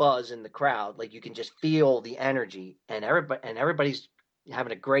feel the buzz in the crowd. Like, you can just feel the energy, and everybody's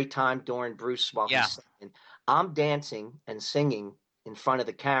having a great time during Bruce while he's singing. I'm dancing and singing in front of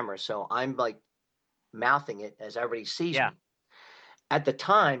the camera, so I'm like mouthing it as everybody sees me. At the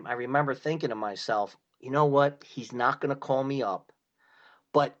time, I remember thinking to myself, you know what? He's not going to call me up,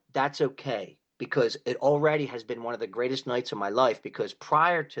 but that's okay, because it already has been one of the greatest nights of my life, because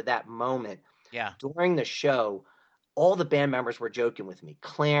prior to that moment, during the show, all the band members were joking with me.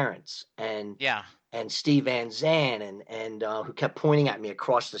 Clarence and Steve Van Zandt and who kept pointing at me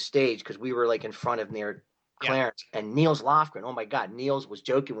across the stage, because we were like in front of near Clarence, and Niels Lofgren. Oh my God, Niels was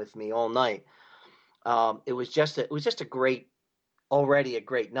joking with me all night. It was just a great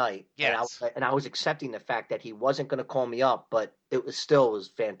night. Yes. And I was accepting the fact that he wasn't going to call me up, but it was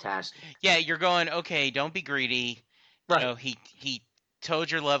fantastic. Yeah, you're going, okay, don't be greedy. Right. You know, he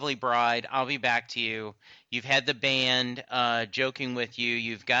told your lovely bride, "I'll be back to you." You've had the band joking with you.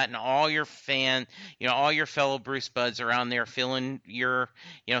 You've gotten all your all your fellow Bruce buds around there feeling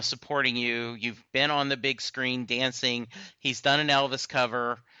supporting you. You've been on the big screen dancing. He's done an Elvis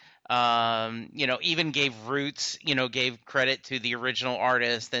cover. Even gave roots, gave credit to the original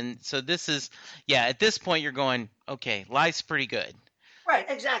artist. And so this is, at this point you're going, okay, life's pretty good. Right,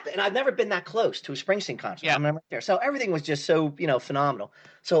 exactly. And I've never been that close to a Springsteen concert. I'm right there. So everything was just so, phenomenal.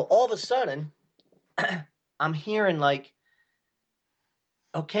 So all of a sudden, I'm hearing like,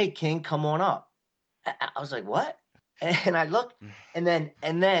 "Okay, King, come on up." I was like, "What?" And I looked, and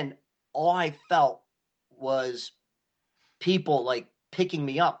then all I felt was people like picking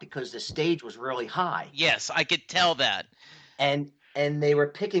me up, because the stage was really high. Yes, I could tell that. And they were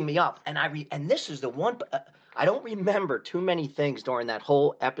picking me up, and this is the one. I don't remember too many things during that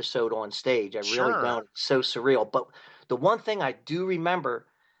whole episode on stage. I really don't. It's so surreal. But the one thing I do remember,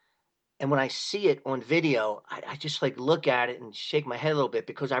 and when I see it on video, I just like look at it and shake my head a little bit,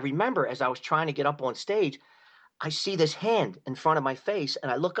 because I remember as I was trying to get up on stage, I see this hand in front of my face, and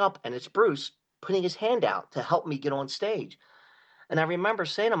I look up, and it's Bruce putting his hand out to help me get on stage. And I remember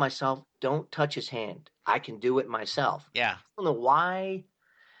saying to myself, "Don't touch his hand. I can do it myself." Yeah. I don't know why.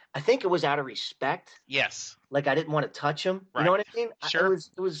 I think it was out of respect. Yes. Like, I didn't want to touch him. Right. You know what I mean? Sure.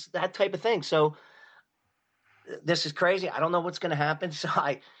 It was that type of thing. So this is crazy. I don't know what's going to happen. So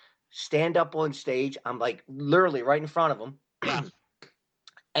I stand up on stage. I'm like literally right in front of him. Yeah.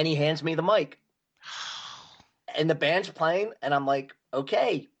 And he hands me the mic. And the band's playing. And I'm like,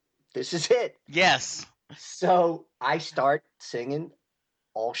 okay, this is it. Yes. So I start singing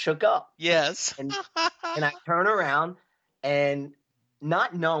 "All Shook Up." Yes. And I turn around, and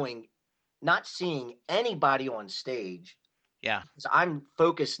not seeing anybody on stage. Yeah. So I'm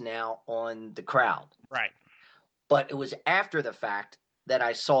focused now on the crowd. Right. But it was after the fact that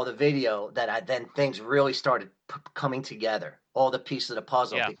I saw the video that then things really started coming together, all the pieces of the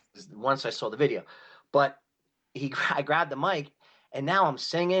puzzle. Yeah. Because once I saw the video, but I grabbed the mic, and now I'm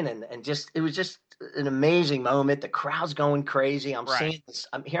singing, and it was just an amazing moment. The crowd's going crazy. I'm Right. seeing this.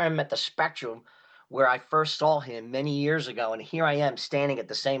 I'm at the Spectrum where I first saw him many years ago, and here I am standing at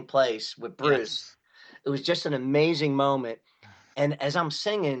the same place with Bruce. Yes. It was just an amazing moment. And as I'm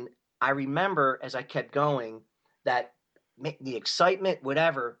singing, I remember as I kept going that the excitement,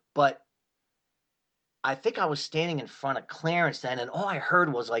 whatever, but I think I was standing in front of Clarence then, and all I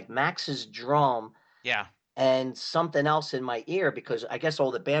heard was like Max's drum Yeah. and something else in my ear because I guess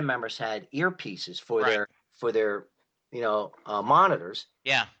all the band members had earpieces for Right. their monitors.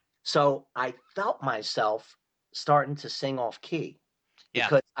 Yeah. So I felt myself starting to sing off key Yeah.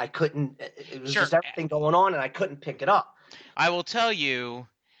 because I couldn't. It was Sure. just everything going on, and I couldn't pick it up. I will tell you,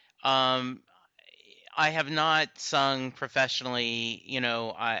 um, I have not sung professionally.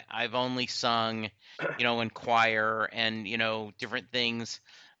 I've only sung, in choir and, different things.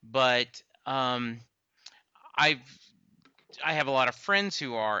 But I've I have a lot of friends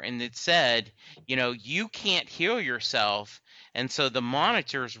who are, and it said, you can't heal yourself. And so the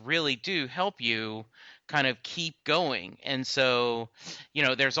monitors really do help you kind of keep going. And so,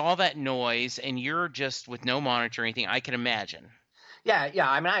 there's all that noise and you're just with no monitor or anything, I can imagine. Yeah.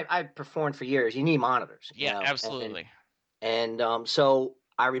 I mean, I performed for years. You need monitors, Yeah, absolutely. and so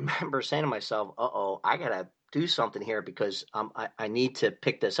I remember saying to myself, "Uh-oh, I gotta do something here because I need to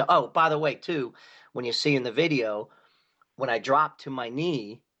pick this up." Oh, by the way, too, when you see in the video, when I dropped to my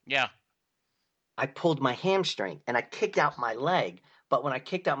knee, Yeah. I pulled my hamstring and I kicked out my leg. But when I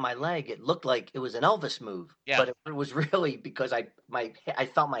kicked out my leg, it looked like it was an Elvis move. Yeah. But it was really because I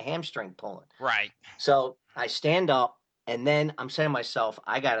felt my hamstring pulling. Right. So I stand up and then I'm saying to myself,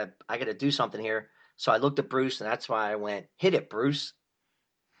 I gotta do something here. So I looked at Bruce and that's why I went, hit it, Bruce.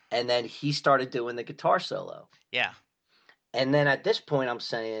 And then he started doing the guitar solo. Yeah. And then at this point I'm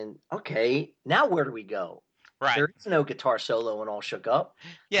saying, okay, now where do we go? Right. There is no guitar solo and All Shook Up.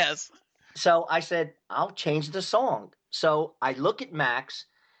 Yes. So I said, I'll change the song. So I look at Max,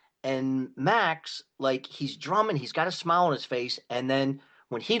 and Max, like he's drumming, he's got a smile on his face. And then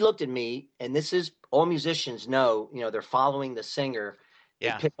when he looked at me, and this is all musicians know, they're following the singer, they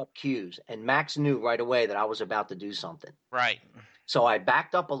Yeah. pick up cues. And Max knew right away that I was about to do something. Right. So I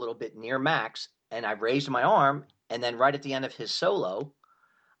backed up a little bit near Max, and I raised my arm. And then right at the end of his solo,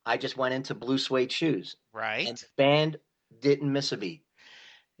 I just went into Blue Suede Shoes. Right. And the band didn't miss a beat.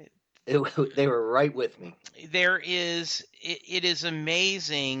 They were right with me. It is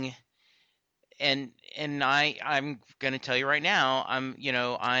amazing. And I'm going to tell you right now,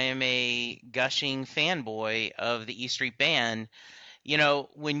 I am a gushing fanboy of the E Street Band.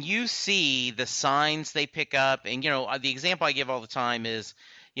 When you see the signs they pick up, and the example I give all the time is,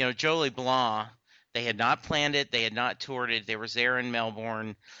 Joe LeBlanc. They had not planned it. They had not toured it. They were there in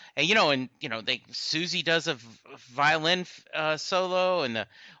Melbourne, and Susie does a violin solo and the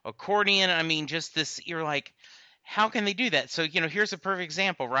accordion. I mean, just this. You're like, how can they do that? So here's a perfect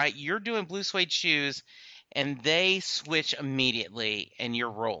example, right? You're doing Blue Suede Shoes, and they switch immediately, and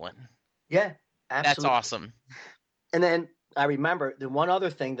you're rolling. Yeah, absolutely. That's awesome. And then I remember the one other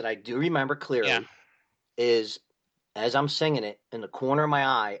thing that I do remember clearly is as I'm singing it, in the corner of my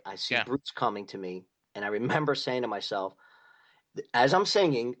eye, I see Bruce coming to me. And I remember saying to myself, as I'm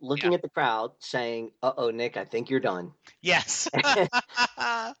singing, looking at the crowd, saying, "Uh-oh, Nick, I think you're done." Yes.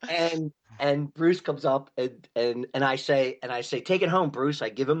 and Bruce comes up and I say, "Take it home, Bruce." I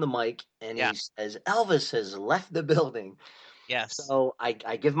give him the mic and he says, "Elvis has left the building." Yes. So I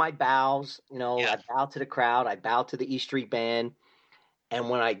give my bows, I bow to the crowd, I bow to the E Street Band. And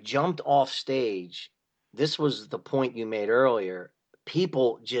when I jumped off stage, this was the point you made earlier,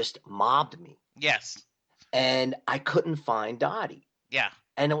 people just mobbed me. Yes. And I couldn't find Dottie. Yeah.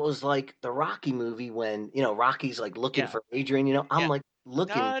 And it was like the Rocky movie when, Rocky's like looking for Adrian, I'm like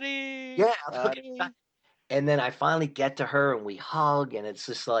looking. Dottie. Yeah. Dottie. And then I finally get to her and we hug and it's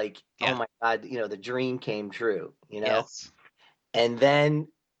just like, oh my God, the dream came true, Yes. And then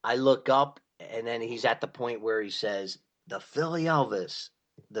I look up and then he's at the point where he says, the Philly Elvis.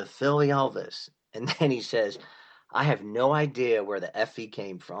 And then he says, I have no idea where the F he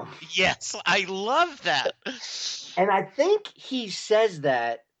came from. Yes, I love that. And I think he says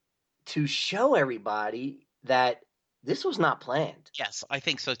that to show everybody that this was not planned. Yes, I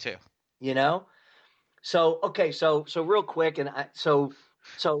think so too. So okay, so real quick, and so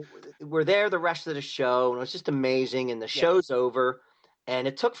we're there the rest of the show, and it was just amazing. And the show's over, and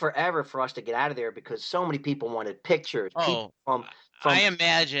it took forever for us to get out of there because so many people wanted pictures. Oh, I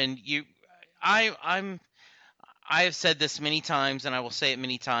imagine you. I have said this many times, and I will say it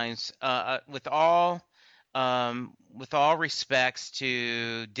many times. With all respects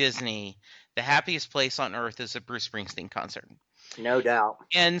to Disney, the happiest place on earth is a Bruce Springsteen concert. No doubt.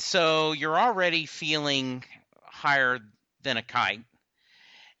 And so you're already feeling higher than a kite.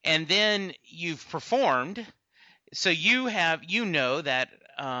 And then you've performed. So you know that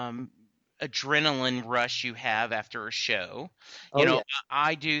adrenaline rush you have after a show. Oh yeah.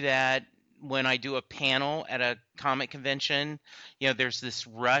 I do that when I do a panel at a comic convention. There's this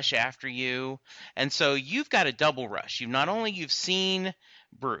rush after you. And so you've got a double rush. You've seen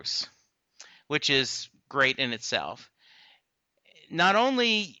Bruce, which is great in itself. Not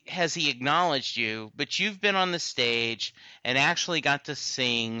only has he acknowledged you, but you've been on the stage and actually got to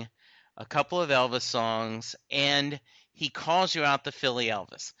sing a couple of Elvis songs, and he calls you out the Philly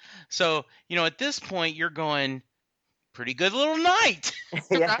Elvis. So, at this point, you're going, pretty good little night.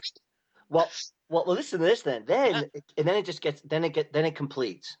 Yeah. Right? Well, listen to this then. And then it just gets, then it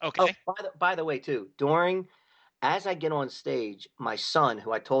completes. Okay. Oh, by the way, too, as I get on stage, my son,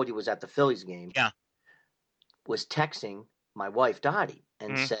 who I told you was at the Phillies game, Yeah. was texting my wife Dottie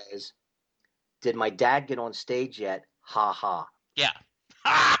and Mhm. says, "Did my dad get on stage yet? Ha ha." Yeah.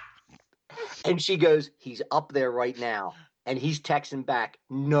 Ah! And she goes, "He's up there right now." And he's texting back,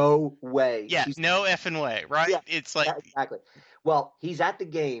 "No way." Yeah, no effing way, right? Yeah, It's like, exactly. Well, he's at the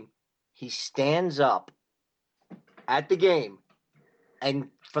game. He stands up at the game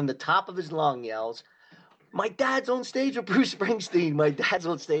and from the top of his lung yells, "My dad's on stage with Bruce Springsteen. My dad's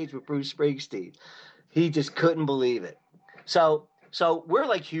on stage with Bruce Springsteen." He just couldn't believe it. So we're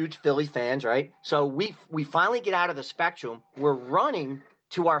like huge Philly fans, right? So we finally get out of the Spectrum. We're running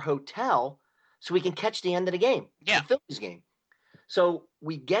to our hotel so we can catch the end of the game. Yeah. The Phillies game. So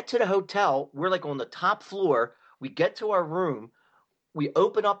we get to the hotel. We're like on the top floor. We get to our room. We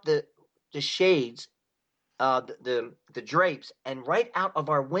open up the shades, the drapes, and right out of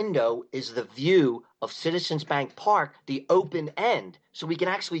our window is the view of Citizens Bank Park, the open end. So we can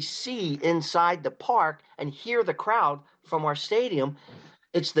actually see inside the park and hear the crowd from our stadium.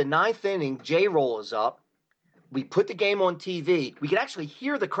 It's the ninth inning. J-Roll is up. We put the game on TV. We can actually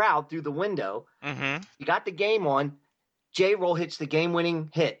hear the crowd through the window. Mm-hmm. We got the game on. J-Roll hits the game-winning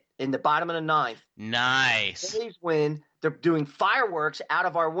hit in the bottom of the ninth. Nice. Phillies win. They're doing fireworks out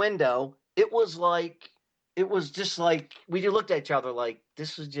of our window. It was just like we looked at each other like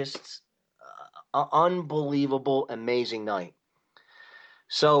this was just an unbelievable, amazing night.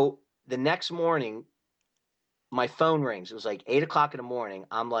 So the next morning, my phone rings. It was like 8:00 in the morning.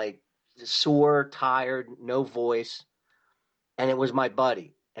 I'm like sore, tired, no voice. And it was my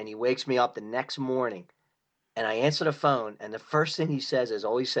buddy. And he wakes me up the next morning. And I answer the phone. And the first thing he says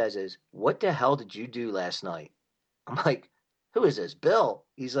is, "What the hell did you do last night?" I'm like, "Who is this? Bill?"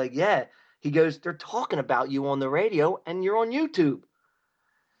 He's like, "Yeah." He goes, "They're talking about you on the radio and you're on YouTube."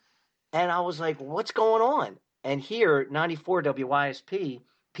 And I was like, "What's going on?" And here, 94 WYSP,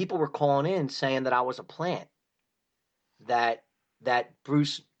 people were calling in saying that I was a plant. That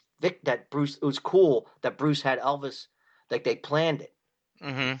Bruce, it was cool that Bruce had Elvis, like they planned it.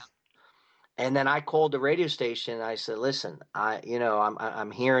 Mm-hmm. And then I called the radio station and I said, "Listen,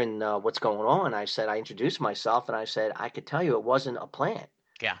 I'm hearing what's going on." I said, I introduced myself and I said, "I could tell you it wasn't a plant."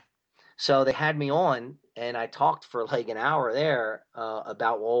 Yeah. So they had me on, and I talked for like an hour there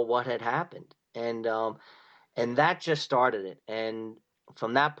about what had happened, and that just started it. And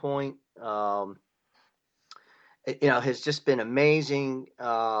from that point, it has just been amazing.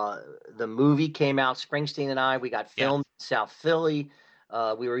 The movie came out. Springsteen and I, we got filmed in South Philly.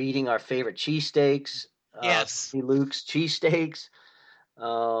 We were eating our favorite cheesesteaks. Yes. Luke's cheesesteaks.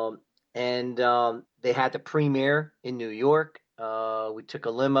 And they had the premiere in New York. We took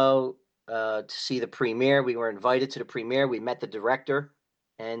a limo to see the premiere. We were invited to the premiere. We met the director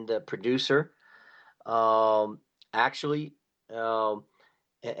and the producer. Actually,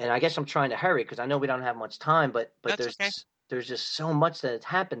 and I guess I'm trying to hurry because I know we don't have much time, but there's just so much that has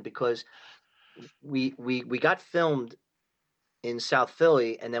happened because we got filmed in South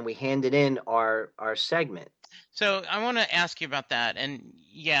Philly and then we handed in our segment. So I want to ask you about that, and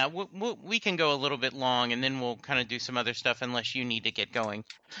yeah, we can go a little bit long, and then we'll kind of do some other stuff unless you need to get going.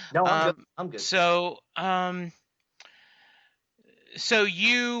 No, I'm good. I'm good. So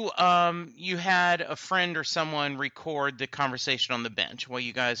you had a friend or someone record the conversation on the bench while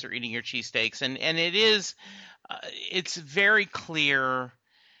you guys are eating your cheesesteaks, and it is it's very clear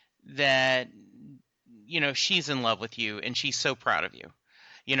that she's in love with you and she's so proud of you.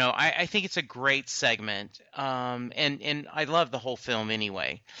 I think it's a great segment, and I love the whole film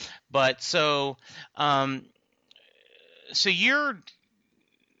anyway. But so were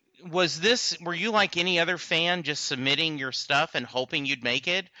you like any other fan just submitting your stuff and hoping you'd make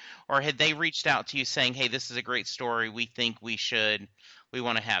it? Or had they reached out to you saying, "Hey, this is a great story. We think we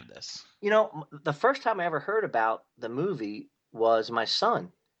want to have this"? The first time I ever heard about the movie was my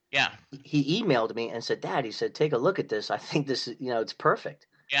son. Yeah. He emailed me and said, "Dad," he said, "take a look at this. I think this is, it's perfect."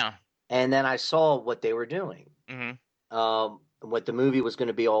 Yeah. And then I saw what they were doing, Mhm. what the movie was going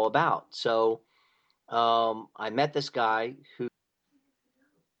to be all about. So I met this guy who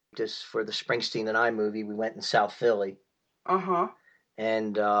just for the Springsteen and I movie. We went in South Philly,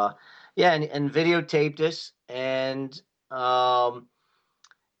 and yeah, and videotaped us, and um,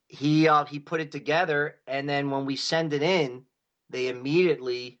 he put it together, and then when we send it in, they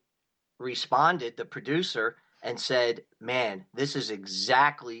immediately responded, the producer, and said, "Man, this is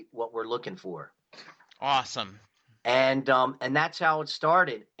exactly what we're looking for." Awesome. And that's how it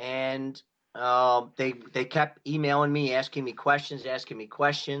started. And they kept emailing me, asking me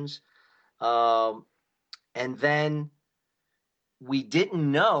questions. Um, and then we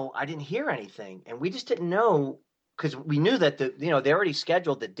didn't know. I didn't hear anything, and we just didn't know because we knew that they already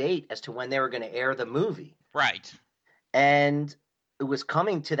scheduled the date as to when they were going to air the movie, Right. and it was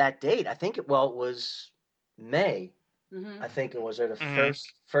coming to that date. I think it was May. I think it was the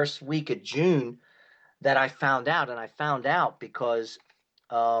Mhm. first week of June that I found out, and I found out because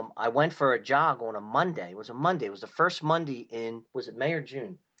I went for a jog on a Monday. It was a Monday. It was the first Monday in, was it May or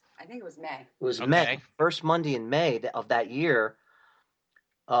June? I think it was May. It was May. Okay. First Monday in May of that year.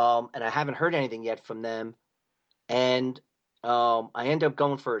 And I haven't heard anything yet from them. And I ended up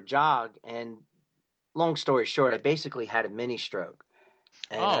going for a jog. And long story short, I basically had a mini stroke.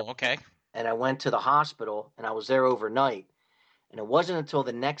 And Okay. I went to the hospital, and I was there overnight. And it wasn't until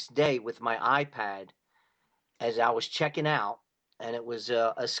the next day with my iPad as I was checking out, and it was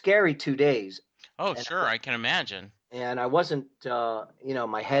a scary 2 days. Oh, And sure, I can imagine. I wasn't,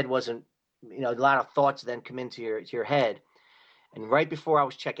 my head wasn't, a lot of thoughts then come into your head. And right before I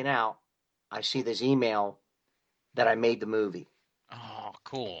was checking out, I see this email that I made the movie. Oh,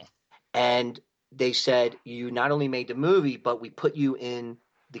 cool. And they said, you not only made the movie, but we put you in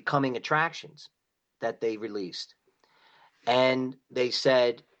the coming attractions that they released. And they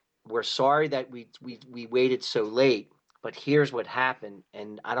said, we're sorry that we waited so late, but here's what happened.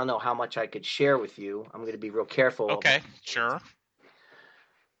 And I don't know how much I could share with you. I'm going to be real careful. Okay, sure.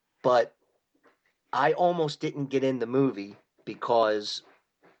 But I almost didn't get in the movie because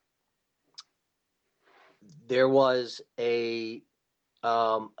there was a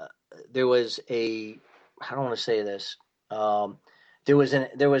I don't want to say this. There was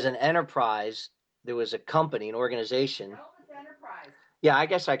an enterprise. There was a company, an organization. Elvis Enterprise. Yeah, I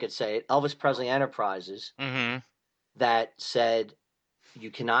guess I could say it. Elvis Presley Enterprises. Mm-hmm. That said, you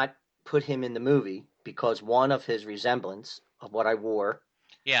cannot put him in the movie because one of his resemblance of what I wore,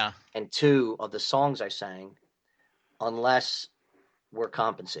 Yeah. and two of the songs I sang, unless we're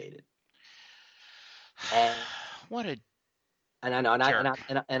compensated. And What a and I know, jerk.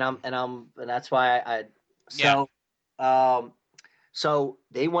 and that's why I Yeah. so so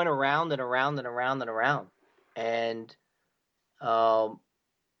they went around and around and around and around, and um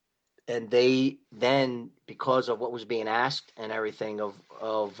and they then, because of what was being asked and everything of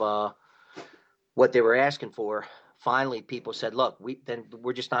what they were asking for, finally people said, look,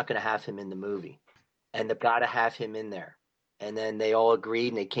 we're just not going to have him in the movie, and they've got to have him in there. And then they all agreed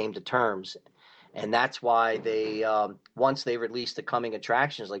and they came to terms. And that's why they once they released the coming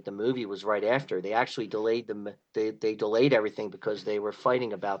attractions, like the movie was right after, they actually delayed they delayed everything because they were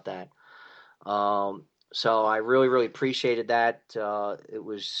fighting about that. So I really, really appreciated that. It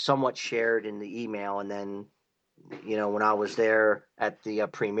was somewhat shared in the email, and then when I was there at the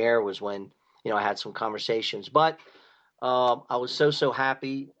premiere was when I had some conversations. But I was so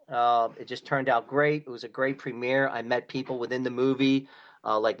happy. It just turned out great. It was a great premiere. I met people within the movie,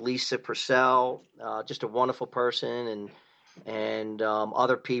 like Lisa Purcell, just a wonderful person, and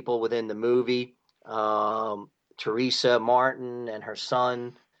other people within the movie. Teresa Martin and her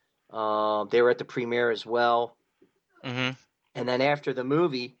son. They were at the premiere as well. Mm-hmm. And then after the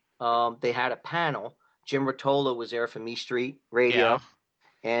movie, they had a panel. Jim Rotolo was there from E Street Radio, Yeah.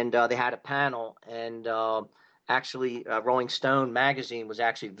 and they had a panel. And actually, Rolling Stone magazine was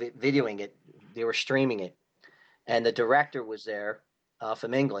actually videoing it. They were streaming it, and the director was there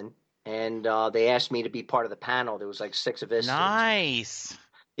from England. And they asked me to be part of the panel. There was like 6 of us. Nice.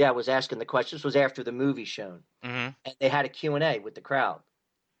 Yeah, I was asking the questions. This was after the movie shown, Mm-hmm. and they had a Q&A with the crowd.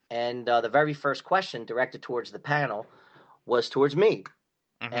 And the very first question directed towards the panel was towards me.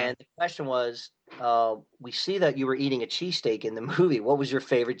 Mm-hmm. And the question was, we see that you were eating a cheesesteak in the movie. What was your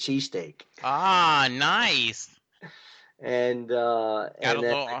favorite cheesesteak? Ah, nice. And Got a then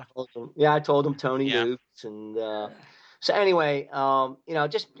little. I told him Tony Yeah. Luke's. And so anyway,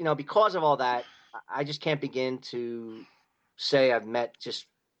 just because of all that, I just can't begin to say I've met just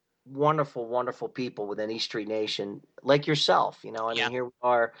wonderful, wonderful people within East Street Nation, like yourself. I Yeah. mean, here we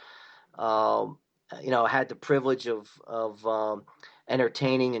are. Um, had the privilege of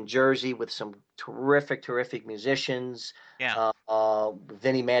entertaining in Jersey with some terrific, terrific musicians. Yeah.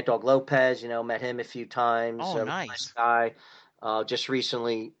 Vinny Mad Dog Lopez, met him a few times. Oh, Nice nice. guy. Just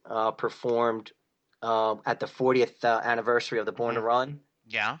recently performed at the 40th anniversary of the Born to Hmm. Run,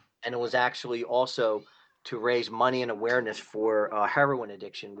 Yeah. and it was actually also to raise money and awareness for heroin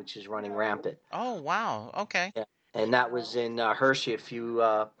addiction, which is running rampant. Oh, wow. Okay. Yeah. And that was in Hershey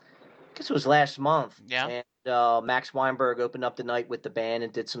I guess it was last month. Yeah. And Max Weinberg opened up the night with the band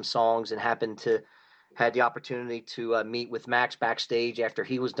and did some songs, and had the opportunity to meet with Max backstage after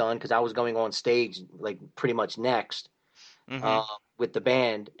he was done, because I was going on stage like pretty much next Hmm. uh, with the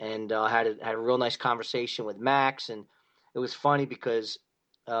band, and had a real nice conversation with Max. And it was funny because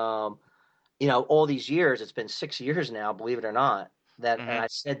um, all these years, it's been 6 years now, believe it or not, and Hmm. I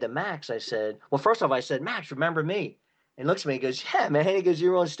said to Max, I said, well, first off, I said, Max, remember me? And he looks at me and goes, yeah, man. He goes,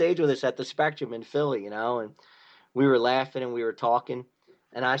 you were on stage with us at the Spectrum in Philly, and we were laughing and we were talking.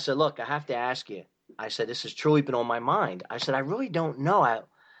 And I said, look, I have to ask you. I said, this has truly been on my mind. I said, I really don't know.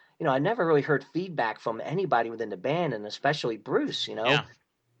 I never really heard feedback from anybody within the band, and especially Bruce. Yeah.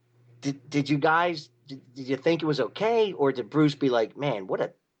 Did you guys, did you think it was okay? Or did Bruce be like, man, Yeah.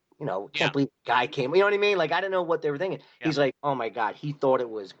 can't believe the guy came. You know what I mean? Like, I don't know what they were thinking. Yeah. He's like, oh my God, he thought it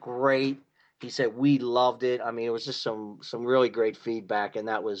was great. He said, we loved it. I mean, it was just some really great feedback. And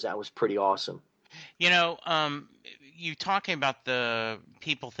that was pretty awesome. You know, you talking about the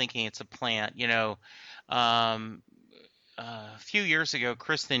people thinking it's a plant, um, a few years ago,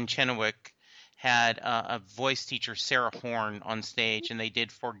 Kristen Chenoweth had a voice teacher, Sarah Horn, on stage, and they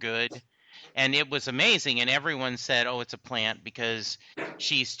did For Good. And it was amazing. And everyone said, oh, it's a plant because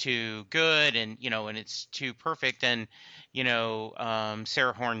she's too good and it's too perfect. And,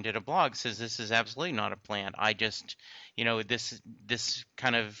 Sarah Horn did a blog, says this is absolutely not a plant. I just, this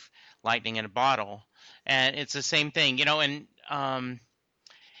kind of lightning in a bottle. And it's the same thing, and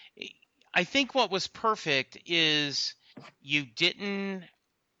I think what was perfect is you didn't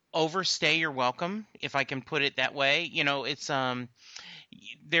overstay your welcome, if I can put it that way. It's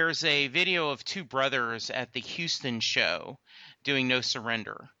there's a video of two brothers at the Houston show doing No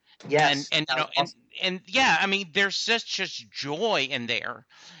Surrender. And Yes. and That was awesome. and yeah, I mean there's just joy in there.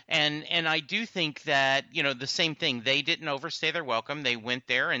 And I do think that, the same thing. They didn't overstay their welcome. They went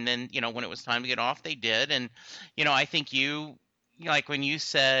there, and then, when it was time to get off, they did. And I think like when you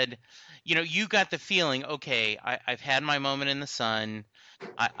said, you got the feeling, okay, I've had my moment in the sun.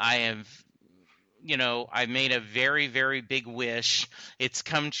 I have, I made a very, very big wish. It's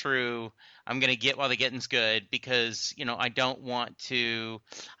come true. I'm going to get while the getting's good because, I don't want to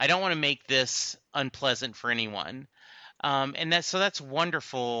make this unpleasant for anyone. And that's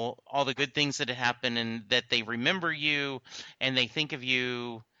wonderful. All the good things that have happened and that they remember you and they think of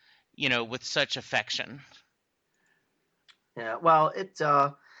you, with such affection. Yeah. Well,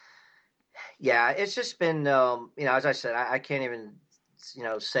 yeah, it's just been, as I said, I can't even,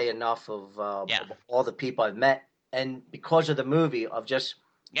 say enough Yeah. of all the people I've met. And because of the movie, of just,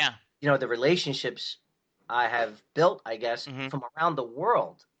 Yeah. the relationships I have built, I guess, Hmm. from around the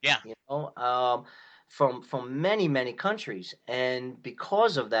world, Yeah. from many, many countries. And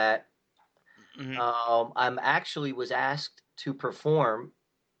because of that, Hmm. I'm actually was asked to perform,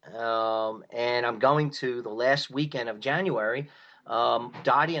 and I'm going to the last weekend of January.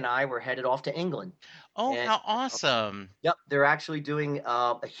 Dottie and I were headed off to England. Oh, And how awesome. yep, they're actually doing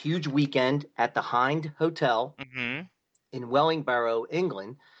a huge weekend at the Hind Hotel Hmm. in Wellingborough,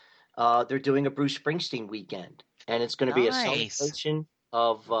 England. They're doing a Bruce Springsteen weekend, and it's going to be a Nice. celebration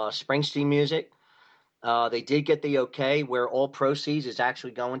of Springsteen music. They did get the okay where all proceeds is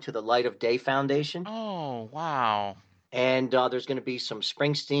actually going to the Light of Day Foundation, Oh, wow. and there's going to be some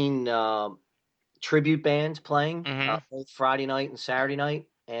Springsteen tribute bands playing Hmm. both Friday night and Saturday night.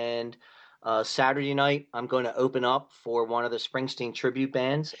 And Saturday night, I'm going to open up for one of the Springsteen tribute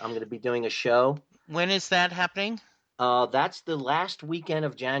bands. I'm going to be doing a show. When is that happening? That's the last weekend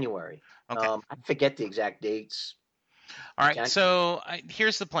of January. Okay. I forget the exact dates. All right. Jan- So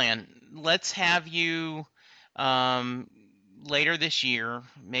here's the plan. Let's have you um, later this year,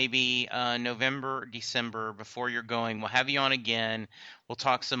 maybe November, December, before you're going. We'll have you on again. We'll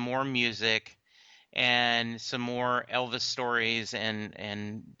talk some more music and some more Elvis stories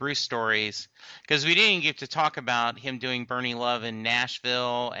and Bruce stories, because we didn't get to talk about him doing Bernie Love in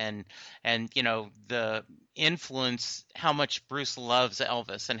Nashville and the influence, how much Bruce loves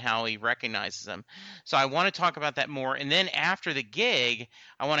Elvis and how he recognizes him. So I want to talk about that more, and then after the gig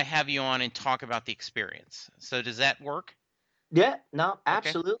I want to have you on and talk about the experience. So does that work? Yeah, no, Okay.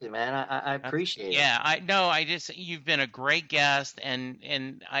 absolutely, man. I appreciate it. Yeah, you've been a great guest,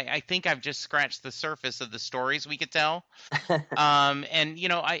 and I think I've just scratched the surface of the stories we could tell. And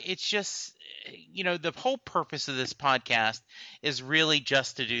it's just, the whole purpose of this podcast is really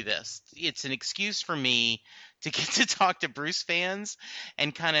just to do this. It's an excuse for me to get to talk to Bruce fans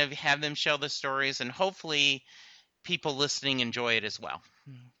and kind of have them share the stories, and hopefully people listening enjoy it as well.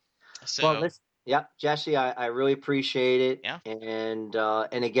 Well, So, yeah, Jesse, I really appreciate it. yeah. And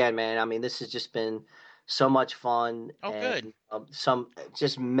again, man, I mean, this has just been so much fun, Oh, good. and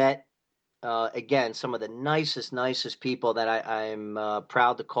just met again some of the nicest people that I'm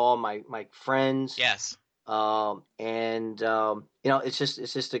proud to call my friends. Yes. And it's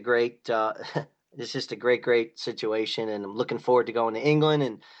just a great it's just a great situation, and I'm looking forward to going to England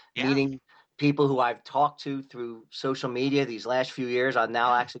and Yeah. meeting people who I've talked to through social media these last few years. I'll now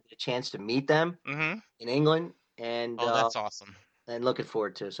Yeah. actually get a chance to meet them Mm-hmm. in England, and Oh, that's awesome. looking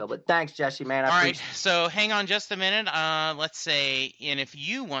forward to. So, but thanks, Jesse, man. I All right, appreciate it. so hang on just a minute. Let's say, and if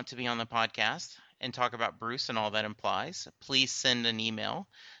you want to be on the podcast and talk about Bruce and all that implies, please send an email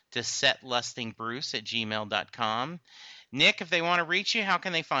to setlustingbruce@gmail.com. Nick, if they want to reach you, how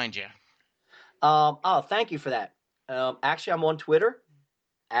can they find you? Thank you for that. Actually, I'm on Twitter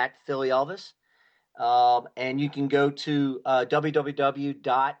at Philly Elvis. And you can go to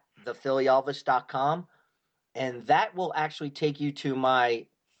www.thephillyelvis.com, and that will actually take you to my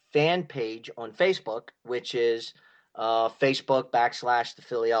fan page on Facebook, which is Facebook.com/the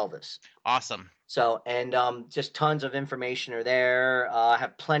Philly Elvis. Awesome. So, and just tons of information are there. I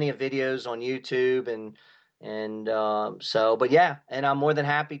have plenty of videos on YouTube, and so, but yeah, and I'm more than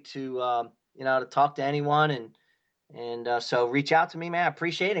happy to to talk to anyone, and so reach out to me, man. I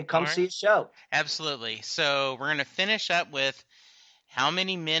appreciate it. Come All right. see the show. Absolutely. So we're going to finish up with how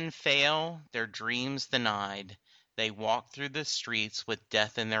many men fail, their dreams denied. They walk through the streets with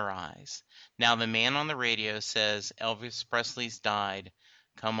death in their eyes. Now the man on the radio says Elvis Presley's died.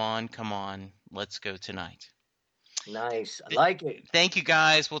 Come on, let's go tonight. Nice. I like it. Thank you,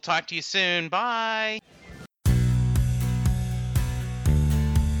 guys. We'll talk to you soon. Bye.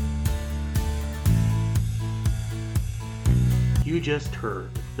 You just heard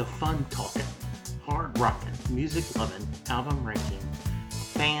the fun talking, hard rocking, music loving, album ranking,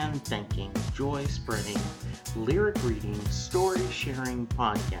 fan thinking, joy spreading, lyric reading, story sharing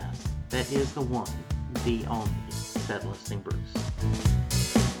podcast that is the one, the only, Set Listing Bruce.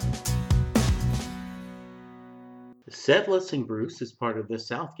 Set Listing Bruce is part of the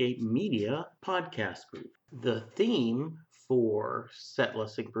Southgate Media podcast group. The theme for Set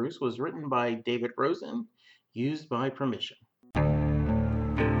Listing Bruce was written by David Rosen, used by permission.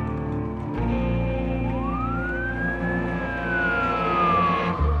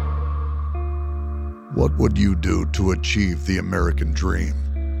 What would you do to achieve the American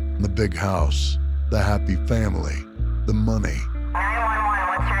dream? The big house, the happy family, the money. 911,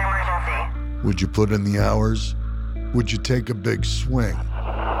 what's your emergency? Would you put in the hours? Would you take a big swing?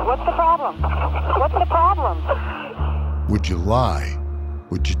 What's the problem? What's the problem? Would you lie?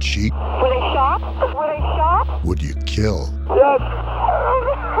 Would you cheat? Were they shot? Were they shot? Would you kill? Yes.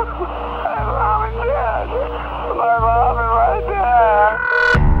 My mom is dead. My mom is right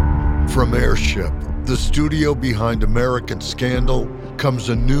there. From Airship, the studio behind American Scandal, comes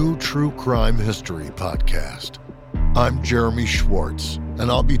a new true crime history podcast. I'm Jeremy Schwartz, and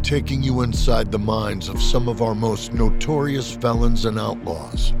I'll be taking you inside the minds of some of our most notorious felons and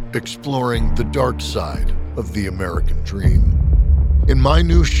outlaws, exploring the dark side of the American dream. In my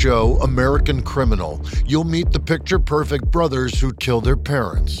new show, American Criminal, you'll meet the picture-perfect brothers who killed their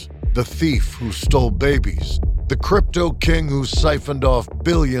parents, the thief who stole babies, the crypto king who siphoned off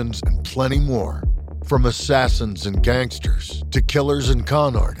billions, and plenty more. From assassins and gangsters to killers and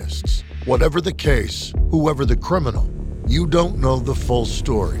con artists. Whatever the case, whoever the criminal, you don't know the full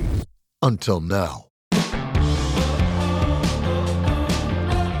story. Until now.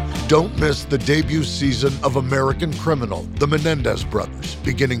 Don't miss the debut season of American Criminal, The Menendez Brothers,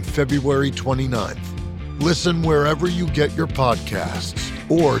 beginning February 29th. Listen wherever you get your podcasts,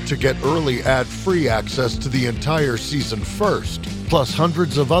 or to get early ad-free access to the entire season first, plus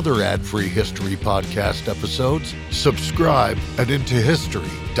hundreds of other ad-free history podcast episodes, subscribe at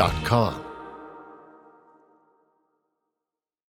IntoHistory.com.